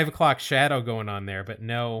got a 5 o'clock shadow going on there, but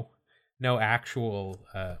no actual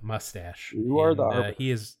mustache. You are the And, arbiter. he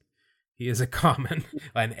is a common,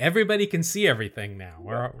 and everybody can see everything now.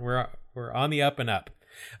 We're on the up and up.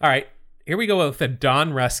 All right, here we go with the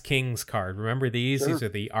Don Russ Kings card. Remember these? Sure. These are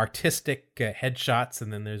the artistic headshots,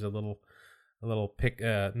 and then there's a little pick,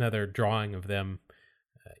 another drawing of them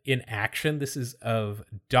in action. This is of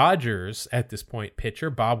Dodgers at this point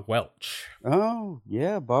pitcher Bob Welch. Oh,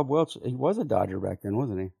 yeah, Bob Welch. He was a Dodger back then,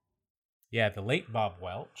 wasn't he? Yeah, the late Bob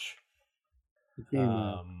Welch. Became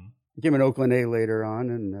an Oakland A later on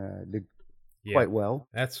and did Yeah, quite well.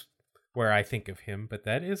 that's where I think of him, but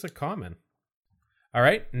that is a common. All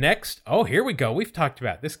right, next. Oh, here we go. We've talked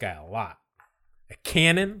about this guy a lot. A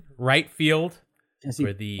cannon, right field Jesse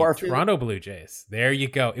for the Barfield. Toronto Blue Jays. There you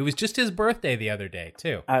go. It was just his birthday the other day,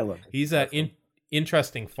 too. I love it. He's an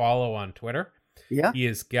interesting follow on Twitter. Yeah.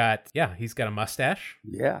 He's got a mustache.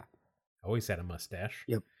 Yeah. Always had a mustache.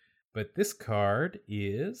 Yep. But this card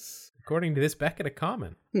is, according to this Beckett, a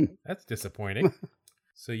common. That's disappointing.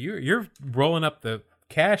 So you're rolling up the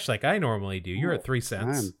cash like I normally do. You're at 3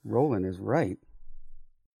 cents. I'm rolling is right.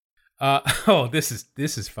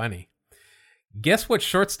 This is funny. Guess what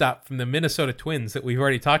shortstop from the Minnesota Twins that we've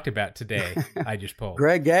already talked about today I just pulled?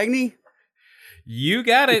 Greg Gagne? You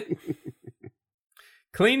got it.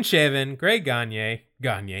 Clean shaven, Greg Gagne.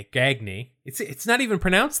 It's not even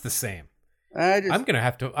pronounced the same. I'm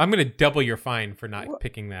gonna double your fine for not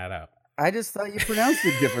picking that up. I just thought you pronounced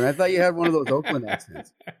it different. I thought you had one of those Oakland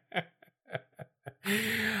accents.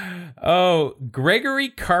 Oh, Gregory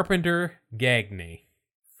Carpenter Gagne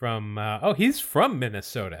from he's from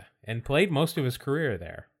Minnesota and played most of his career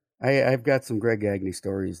there. I've got some Greg Gagne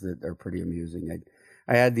stories that are pretty amusing.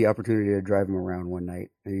 I had the opportunity to drive him around one night,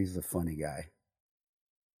 and he's a funny guy.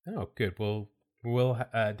 Oh, good. We'll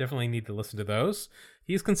definitely need to listen to those.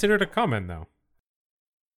 He's considered a common, though.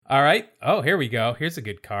 All right. Oh, here we go. Here's a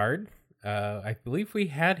good card. I believe we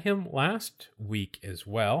had him last week as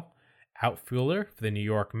well. Outfielder for the New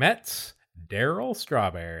York Mets, Darryl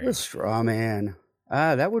Strawberry. The straw man.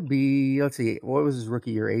 That would be, let's see, what was his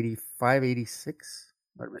rookie year? 85, 86?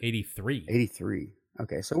 83. 83.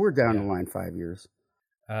 Okay, so we're down the line 5 years.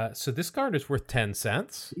 So this card is worth 10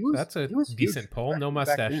 cents. That's a decent pull. No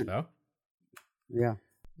mustache, though. Yeah.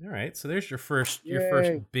 All right, so there's your first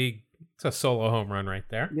big, it's a solo home run right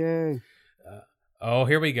there. Yay. Oh,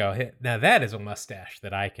 here we go. Now that is a mustache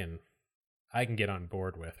that I can get on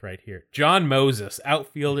board with right here. John Moses,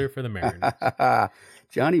 outfielder for the Mariners.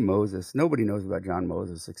 Johnny Moses. Nobody knows about John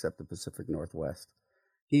Moses except the Pacific Northwest.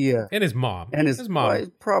 He and his mom. And his mom. Well,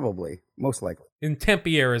 probably, most likely. In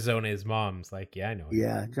Tempe, Arizona, his mom's like, yeah, I know.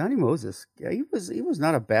 Yeah, Johnny Moses. Yeah, he was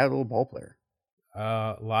not a bad little ball player.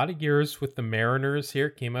 A lot of years with the Mariners here.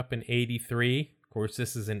 Came up in 83. Of course,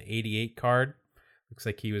 this is an 88 card. Looks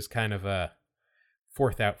like he was kind of a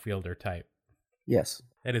fourth outfielder type. Yes.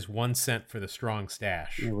 That is 1 cent for the strong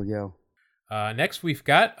stash. There we go. Next, we've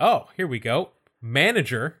got, here we go.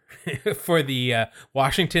 Manager for the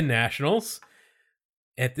Washington Nationals.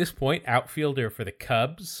 At this point, outfielder for the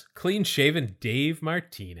Cubs. Clean-shaven Dave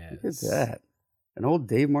Martinez. Look at that. An old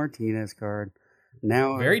Dave Martinez card.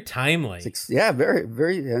 Now very timely. Very,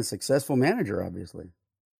 very successful manager, obviously.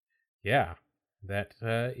 Yeah. That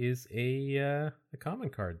is a common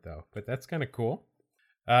card, though. But that's kind of cool.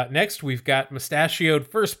 Next, we've got mustachioed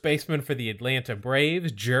first baseman for the Atlanta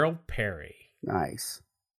Braves, Gerald Perry. Nice.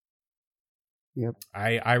 Yep.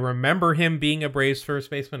 I remember him being a Braves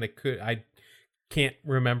first baseman. I can't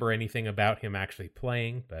remember anything about him actually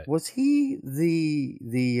playing, but was he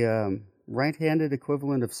the right-handed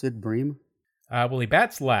equivalent of Sid Bream? Well, he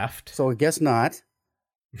bats left, so I guess not.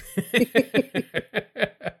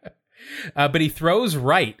 But he throws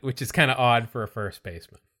right, which is kind of odd for a first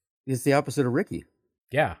baseman. He's the opposite of Ricky.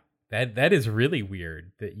 Yeah, that is really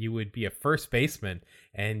weird that you would be a first baseman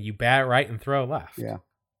and you bat right and throw left. Yeah.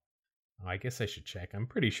 Oh, I guess I should check. I'm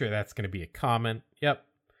pretty sure that's going to be a comment. Yep.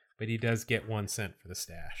 But he does get 1 cent for the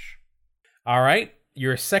stash. All right.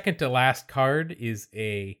 Your second to last card is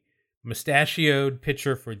a mustachioed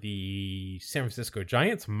pitcher for the San Francisco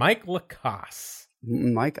Giants, Mike LaCosse.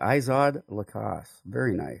 Mike Izod LaCosse.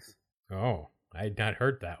 Very nice. Oh, I had not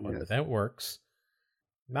heard that one, but that works.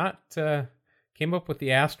 Came up with the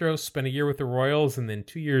Astros, spent a year with the Royals, and then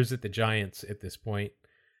 2 years at the Giants at this point.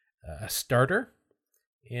 A starter.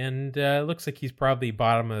 And looks like he's probably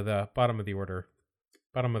bottom of the order.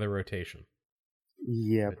 Bottom of the rotation.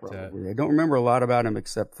 Yeah, but, probably. I don't remember a lot about him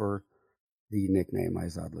except for the nickname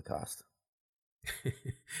Izod LaCosse.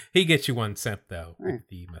 He gets you 1 cent, though, with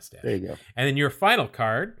the mustache. There you go. And then your final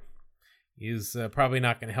card is probably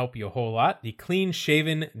not going to help you a whole lot. The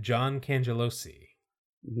clean-shaven John Cangelosi.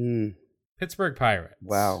 Pittsburgh Pirates.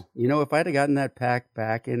 Wow. If I'd have gotten that pack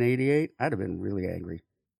back in 88, I'd have been really angry.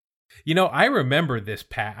 I remember this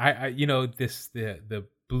pack. The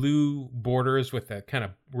blue borders with the kind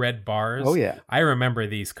of red bars. Oh, yeah. I remember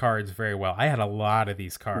these cards very well. I had a lot of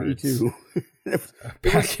these cards. Me too.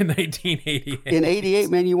 Back in 1988. In 88,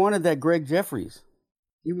 man, you wanted that Greg Jeffries.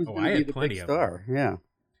 He was I had plenty of star. them. Yeah.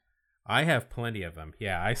 I have plenty of them.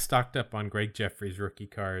 Yeah, I stocked up on Greg Jeffries rookie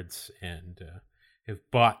cards and have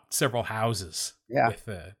bought several houses. Yeah.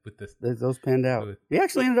 With those panned out. He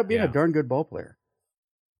actually ended up being a darn good ball player.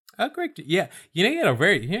 Greg, yeah. He had a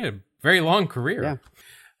very long career. Yeah.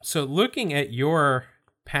 So looking at your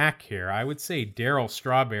pack here, I would say Darryl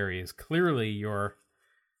Strawberry is clearly your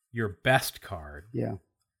best card. Yeah.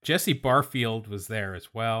 Jesse Barfield was there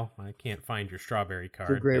as well. I can't find your Strawberry card.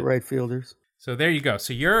 They're great right fielders. So there you go.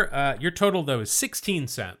 So your total though is 16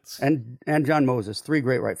 cents. And John Moses, 3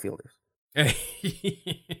 great right fielders.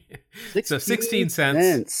 So 16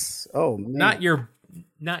 cents. Oh man.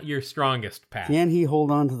 Not your strongest pack. Can he hold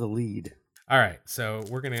on to the lead? All right, so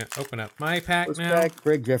we're going to open up my pack now. Pack,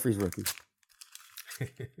 Greg Jeffries rookie.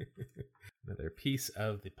 Another piece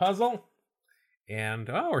of the puzzle. And,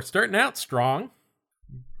 we're starting out strong.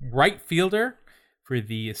 Right fielder For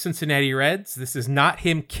the Cincinnati Reds, this is not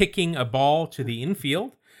him kicking a ball to the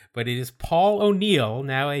infield, but it is Paul O'Neill,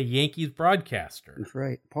 now a Yankees broadcaster. That's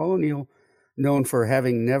right. Paul O'Neill, known for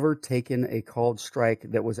having never taken a called strike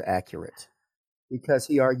that was accurate, because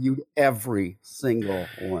he argued every single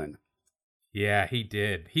one. Yeah, he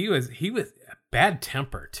did. He was a bad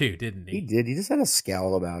temper too, didn't he? He did. He just had a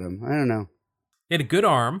scowl about him. I don't know. He had a good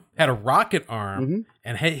arm, had a rocket arm,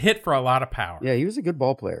 and hit for a lot of power. Yeah, he was a good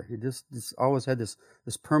ball player. He just always had this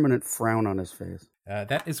permanent frown on his face.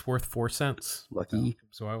 That is worth 4 cents. Lucky.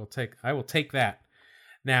 So I will take that.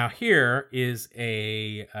 Now here is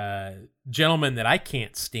a gentleman that I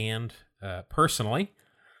can't stand personally.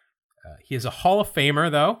 He is a Hall of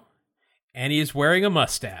Famer though, and he is wearing a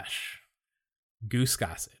mustache. Goose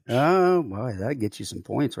Gossage. Oh, boy, that gets you some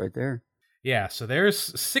points right there. Yeah, so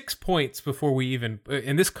there's 6 points before we even...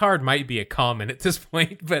 And this card might be a common at this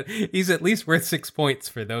point, but he's at least worth 6 points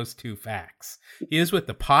for those 2 facts. He is with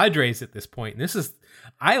the Padres at this point. And this is...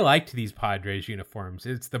 I liked these Padres uniforms.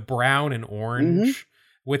 It's the brown and orange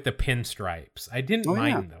with the pinstripes. I didn't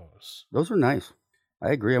mind those. Those were nice.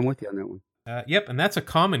 I agree. I'm with you on that one. Yep, and that's a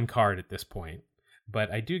common card at this point.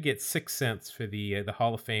 But I do get 6 cents for the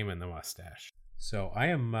Hall of Fame and the mustache. So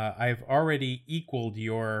I've already equaled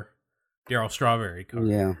your Darryl Strawberry card.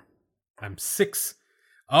 Yeah. I'm 6.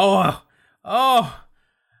 Oh,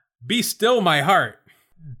 be still my heart.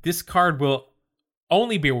 This card will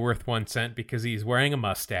only be worth 1 cent because he's wearing a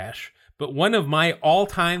mustache. But one of my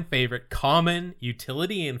all-time favorite common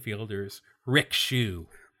utility infielders, Rick Shue.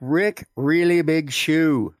 Rick, really big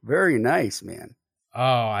shoe. Very nice, man.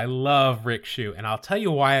 Oh, I love Rick Shue, and I'll tell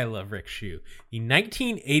you why I love Rick Shue. The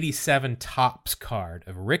 1987 Topps card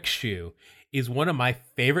of Rick Shue is one of my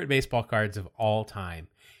favorite baseball cards of all time.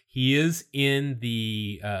 He is in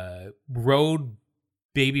the road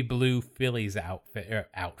baby blue Phillies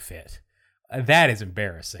outfit. That is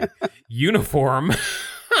embarrassing. Uniform.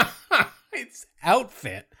 It's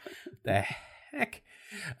outfit. The heck?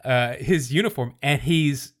 His uniform, and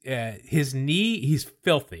his knee, he's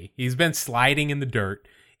filthy. He's been sliding in the dirt,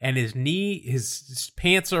 and his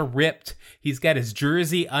pants are ripped. He's got his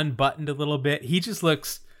jersey unbuttoned a little bit. He just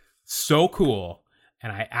looks so cool,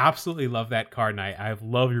 and I absolutely love that card, and I've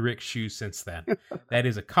loved Rick Shue since then. That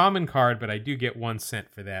is a common card, but I do get 1 cent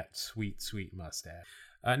for that sweet, sweet mustache.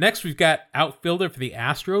 Next, we've got outfielder for the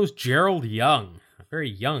Astros, Gerald Young. A very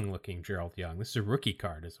young-looking Gerald Young. This is a rookie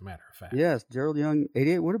card, as a matter of fact. Yes, Gerald Young,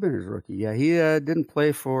 88 would have been his rookie. Yeah, he didn't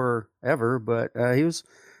play forever, but he was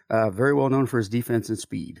very well known for his defense and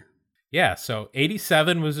speed. Yeah, so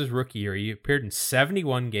 87 was his rookie year. He appeared in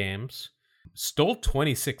 71 games, stole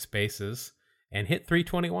 26 bases, and hit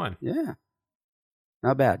 .321. Yeah,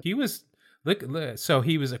 not bad. He was so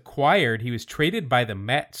he was acquired. He was traded by the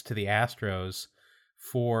Mets to the Astros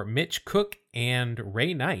for Mitch Cook and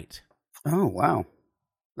Ray Knight. Oh, wow.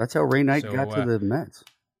 That's how Ray Knight got to the Mets.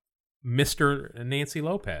 Mr. Nancy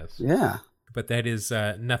Lopez. Yeah. But that is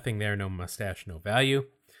nothing there, no mustache, no value.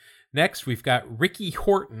 Next, we've got Ricky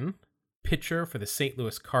Horton, pitcher for the St.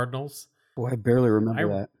 Louis Cardinals. Boy, I barely remember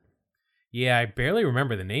that. Yeah, I barely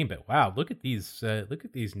remember the name, but wow, look at these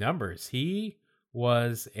numbers. He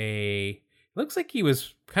was looks like he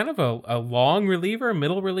was kind of a long reliever,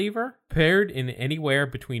 middle reliever, paired in anywhere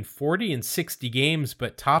between 40 and 60 games,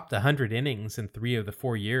 but topped 100 innings in 3 of the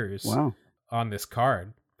 4 years on this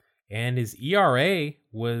card. And his ERA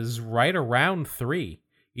was right around 3,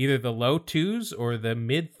 either the low 2s or the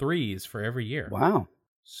mid 3s for every year. Wow.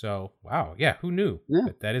 So, wow. Yeah, who knew? Yeah.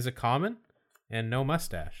 But that is a common and no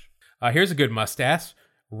mustache. Here's a good mustache.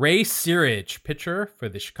 Ray Searage, pitcher for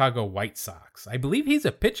the Chicago White Sox. I believe he's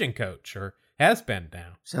a pitching coach, or has been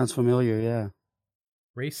now. Sounds familiar, yeah.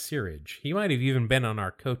 Ray Searage. He might have even been on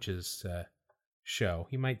our coach's show.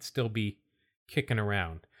 He might still be kicking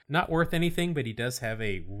around. Not worth anything, but he does have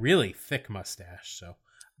a really thick mustache. So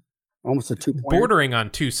almost a 2 point. Bordering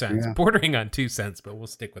on 2 cents. Yeah. Bordering on 2 cents, but we'll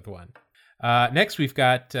stick with 1. Next, we've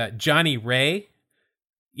got Johnny Ray,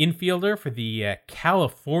 infielder for the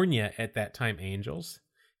California, at that time, Angels.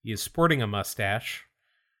 He is sporting a mustache.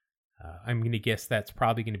 I'm going to guess that's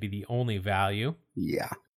probably going to be the only value. Yeah.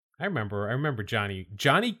 I remember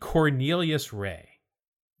Johnny Cornelius Ray.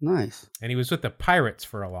 Nice. And he was with the Pirates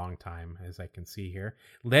for a long time, as I can see here.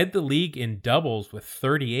 Led the league in doubles with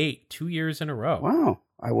 38 2 years in a row. Wow.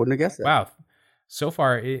 I wouldn't have guessed that. Wow. So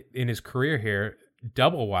far in his career here,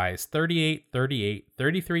 double-wise, 38, 38,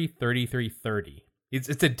 33, 33, 30.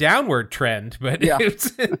 It's a downward trend, but yeah.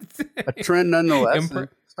 it's a trend nonetheless.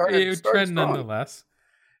 Trend nonetheless.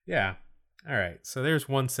 Yeah. All right. So there's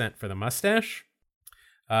 1 cent for the mustache.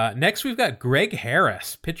 Next, we've got Greg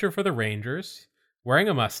Harris, pitcher for the Rangers, wearing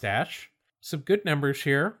a mustache. some good numbers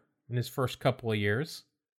here in his first couple of years,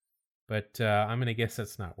 but I'm going to guess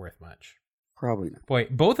that's not worth much. Probably not. Boy,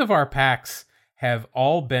 both of our packs have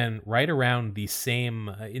all been right around the same,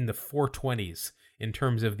 in the 420s in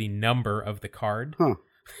terms of the number of the card. Huh.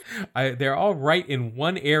 They're all right in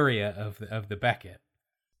one area of the Beckett,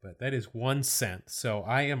 but that is 1 cent. So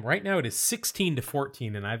I am right now. It is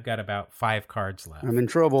 16-14, and I've got about 5 cards left. I'm in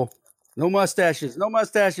trouble. No mustaches. No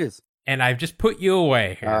mustaches. And I've just put you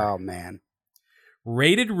away here. Oh, man.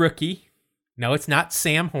 Rated rookie. No, it's not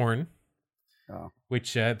Sam Horn. Oh.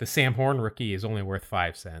 Which the Sam Horn rookie is only worth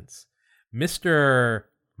 5 cents. Mr.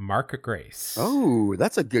 Mark Grace. Oh,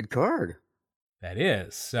 that's a good card. That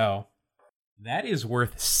is. So that is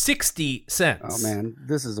worth 60 cents. Oh, man.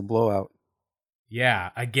 This is a blowout.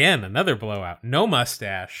 Yeah. Again, another blowout. No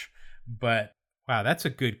mustache. But, wow, that's a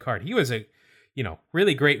good card. He was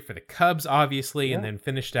really great for the Cubs, obviously, Yeah. and then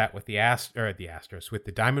finished out with the Astros, with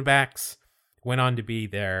the Diamondbacks. Went on to be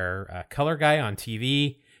their color guy on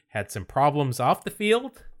TV. Had some problems off the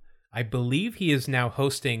field. I believe he is now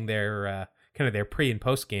hosting their kind of their pre and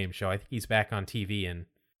post game show. I think he's back on TV in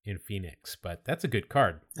Phoenix, but that's a good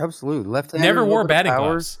card. Absolutely. Left-handed. Never wore batting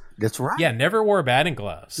powers. gloves. That's right. Yeah, never wore batting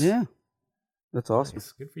gloves. Yeah. That's awesome.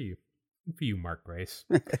 Nice. Good for you. Good for you, Mark Grace.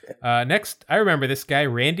 Next, I remember this guy,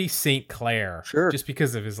 Randy St. Clair. Sure. Just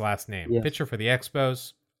because of his last name. Yeah. Pitcher for the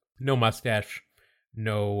Expos. No mustache.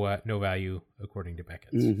 No value according to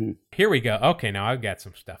Beckett's. Mm-hmm. Here we go. Okay, now I've got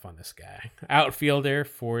some stuff on this guy. Outfielder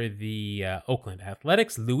for the Oakland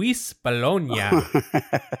Athletics, Luis Bologna.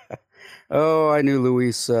 Oh, I knew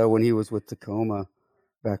Luis when he was with Tacoma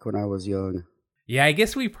back when I was young. Yeah, I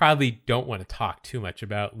guess we probably don't want to talk too much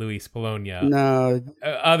about Luis Bologna. No.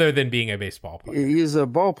 Other than being a baseball player. He's a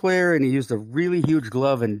ball player, and he used a really huge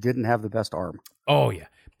glove and didn't have the best arm. Oh, yeah.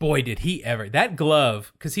 Boy, did he ever. That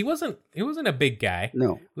glove, because he wasn't a big guy.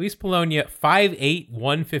 No. Luis Bologna, 5'8",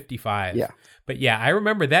 155. Yeah. But yeah, I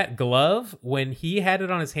remember that glove when he had it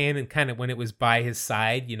on his hand and kind of when it was by his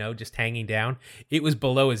side, just hanging down, it was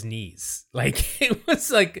below his knees. Like, it was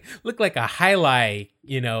like, looked like a highlight,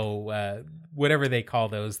 whatever they call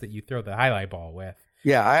those that you throw the highlight ball with.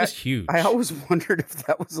 Yeah. Just huge. I always wondered if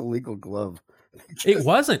that was a legal glove. It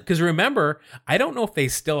wasn't, because remember, I don't know if they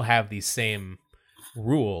still have these same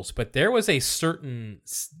rules, but there was a certain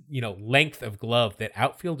length of glove that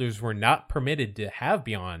outfielders were not permitted to have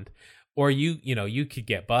beyond, or you could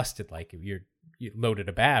get busted, like if you loaded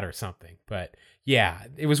a bat or something. But yeah,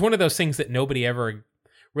 it was one of those things that nobody ever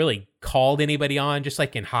really called anybody on. Just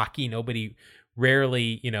like in hockey, nobody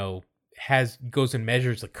rarely goes and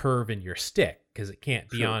measures the curve in your stick because it can't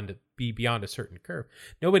be beyond a certain curve.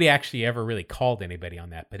 Nobody actually ever really called anybody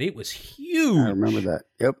on that, but it was huge. I remember that.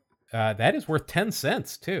 Yep. That is worth 10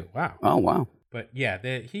 cents too. Wow. Oh, wow. But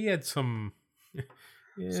yeah, he had some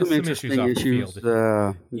interesting off the issues.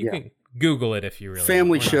 field. You can Google it if you really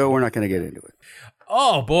Family want. show. We're not going to get into it.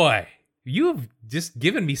 Oh boy, you've just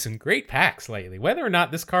given me some great packs lately. Whether or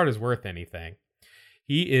not this card is worth anything,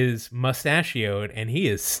 he is mustachioed, and he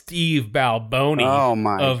is Steve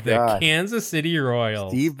Balboni of the Kansas City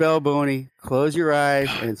Royals. Steve Balboni. Close your eyes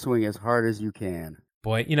and swing as hard as you can.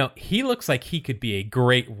 Boy, he looks like he could be a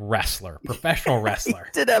great wrestler, professional wrestler.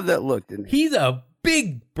 He did have that look, didn't he? He's a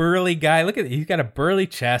big, burly guy. Look at it. He's got a burly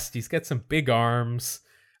chest. He's got some big arms,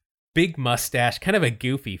 big mustache, kind of a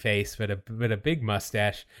goofy face, but a big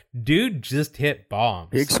mustache. Dude just hit bombs.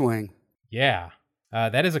 Big swing. Yeah.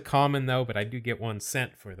 That is a common, though, but I do get 1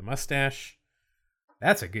 cent for the mustache.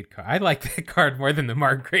 That's a good card. I like that card more than the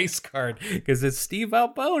Mark Grace card because it's Steve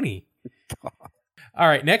Alboni. All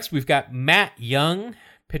right, next we've got Matt Young,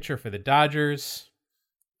 pitcher for the Dodgers.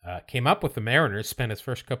 Came up with the Mariners, spent his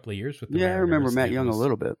first couple of years with the Mariners. Yeah, I remember Matt Young a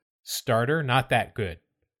little bit. Starter, not that good.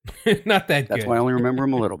 Not that good. That's why I only remember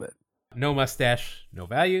him a little bit. No mustache, no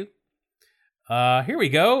value. Here we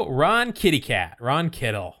go. Ron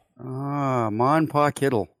Kittle. Mon Pa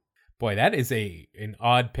Kittle. Boy, that is an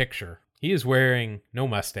odd picture. He is wearing no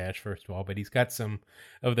mustache, first of all, but he's got some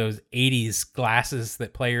of those 80s glasses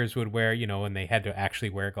that players would wear, when they had to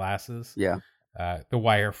actually wear glasses. Yeah. The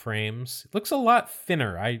wire frames. It looks a lot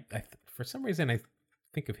thinner. I for some reason, I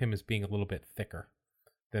think of him as being a little bit thicker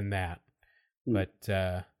than that. But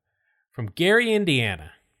from Gary,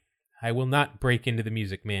 Indiana. I will not break into the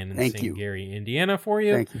Music Man and sing Gary, Indiana for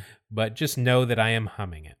you. Thank you. But just know that I am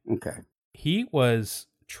humming it. Okay. He was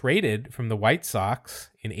traded from the White Sox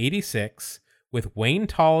in '86 with Wayne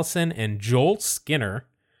Tollison and Joel Skinner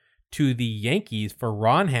to the Yankees for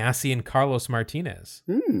Ron Hassey and Carlos Martinez.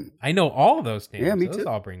 I know all of those names. Yeah, me those too.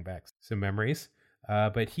 all bring back some memories.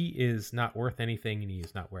 But he is not worth anything, and he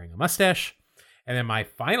is not wearing a mustache. And then my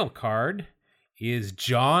final card is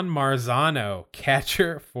John Marzano,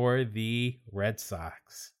 catcher for the Red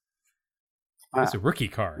Sox. It's a rookie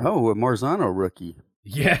card. Oh, a Marzano rookie.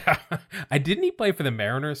 Yeah. Didn't he play for the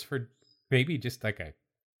Mariners for maybe just like a...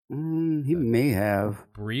 he may have.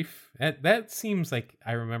 Brief? That seems like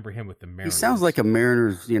I remember him with the Mariners. He sounds like a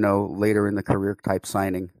Mariners, later in the career type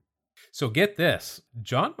signing. So get this.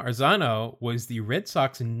 John Marzano was the Red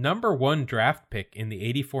Sox #1 draft pick in the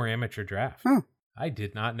 84 amateur draft. Huh. I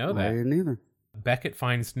did not know that. I didn't either. Beckett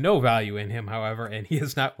finds no value in him, however, and he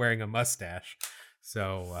is not wearing a mustache.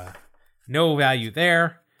 So no value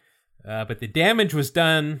there. But the damage was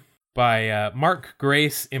done by Mark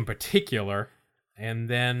Grace in particular. And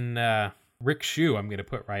then Rick Shue, I'm going to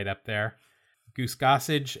put right up there. Goose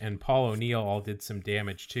Gossage and Paul O'Neill all did some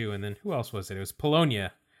damage too. And then who else was it? It was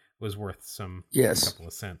Polonia was worth a couple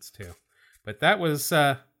of cents too. But that was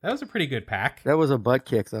a pretty good pack. That was a butt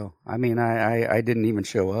kick though. I mean, I didn't even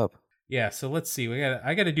show up. Yeah, so let's see.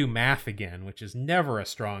 I got to do math again, which is never a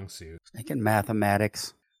strong suit. Thinking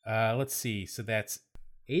mathematics. Let's see. So that's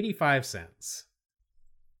 85 cents.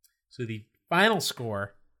 So the final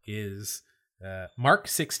score is Mark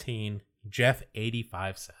 16, Jeff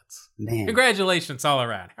 85 cents. Man. Congratulations all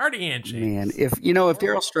around. Hearty handshakes. Man, if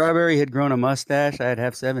Darryl Strawberry had grown a mustache, I'd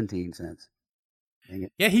have 17 cents. Dang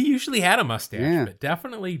it. Yeah, he usually had a mustache, but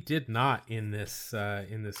definitely did not in this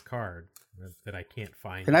card that I can't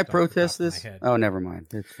find. Can I protest this? Oh, never mind.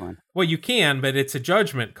 It's fine. Well, you can, but it's a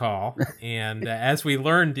judgment call. And as we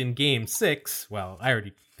learned in Game 6, well, I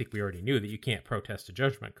think we already knew that you can't protest a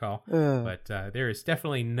judgment call. But there is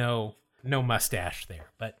definitely no mustache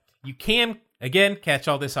there. But you can, again, catch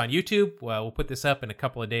all this on YouTube. Well, we'll put this up in a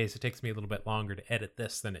couple of days. It takes me a little bit longer to edit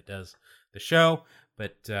this than it does the show.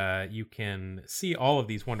 But you can see all of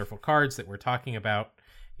these wonderful cards that we're talking about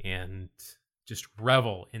and just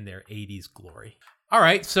revel in their 80s glory. All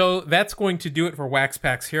right, so that's going to do it for Wax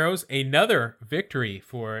Packs Heroes. Another victory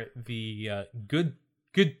for the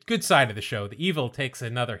good side of the show. The evil takes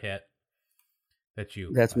another hit.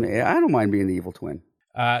 That's me. I don't mind being the evil twin.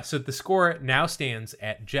 So the score now stands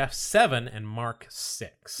at Jeff 7 and Mark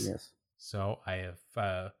 6. Yes. So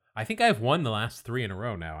I think I've won the last 3 in a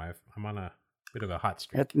row now. I'm on a bit of a hot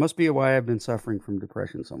streak. That must be why I've been suffering from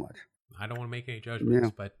depression so much. I don't want to make any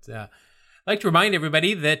judgments, but I'd like to remind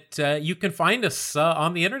everybody that you can find us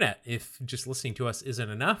on the internet. If just listening to us isn't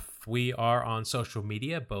enough, we are on social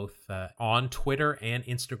media, both on Twitter and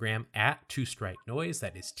Instagram at Two Strike Noise.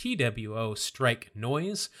 That is TWO Strike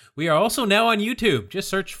Noise. We are also now on YouTube. Just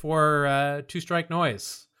search for Two Strike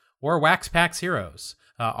Noise or Wax Packs Heroes.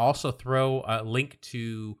 Also throw a link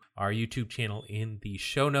to our YouTube channel in the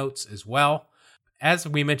show notes as well. As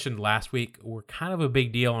we mentioned last week, we're kind of a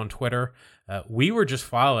big deal on Twitter. We were just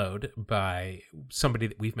followed by somebody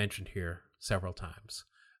that we've mentioned here several times.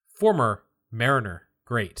 Former Mariner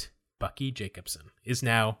great Bucky Jacobson is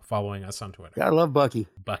now following us on Twitter. Gotta love Bucky.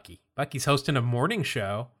 Bucky's hosting a morning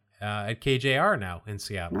show at KJR now in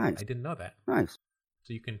Seattle. Nice. I didn't know that. Nice.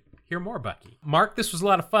 So you can hear more Bucky. Mark, this was a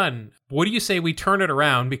lot of fun. What do you say we turn it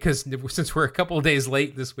around? Because since we're a couple of days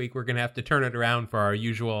late this week, we're going to have to turn it around for our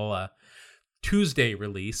usual Tuesday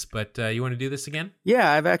release. But you want to do this again?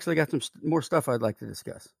 Yeah, I've actually got some more stuff I'd like to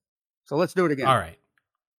discuss. So let's do it again. All right.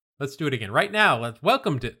 Let's do it again. Right now, let's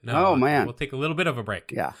welcome to... No, man. We'll take a little bit of a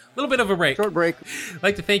break. Yeah. A little bit of a break. Short break. I'd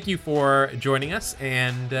like to thank you for joining us,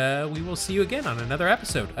 and we will see you again on another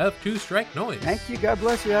episode of Two Strike Noise. Thank you. God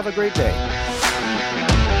bless you. Have a great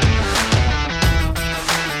day.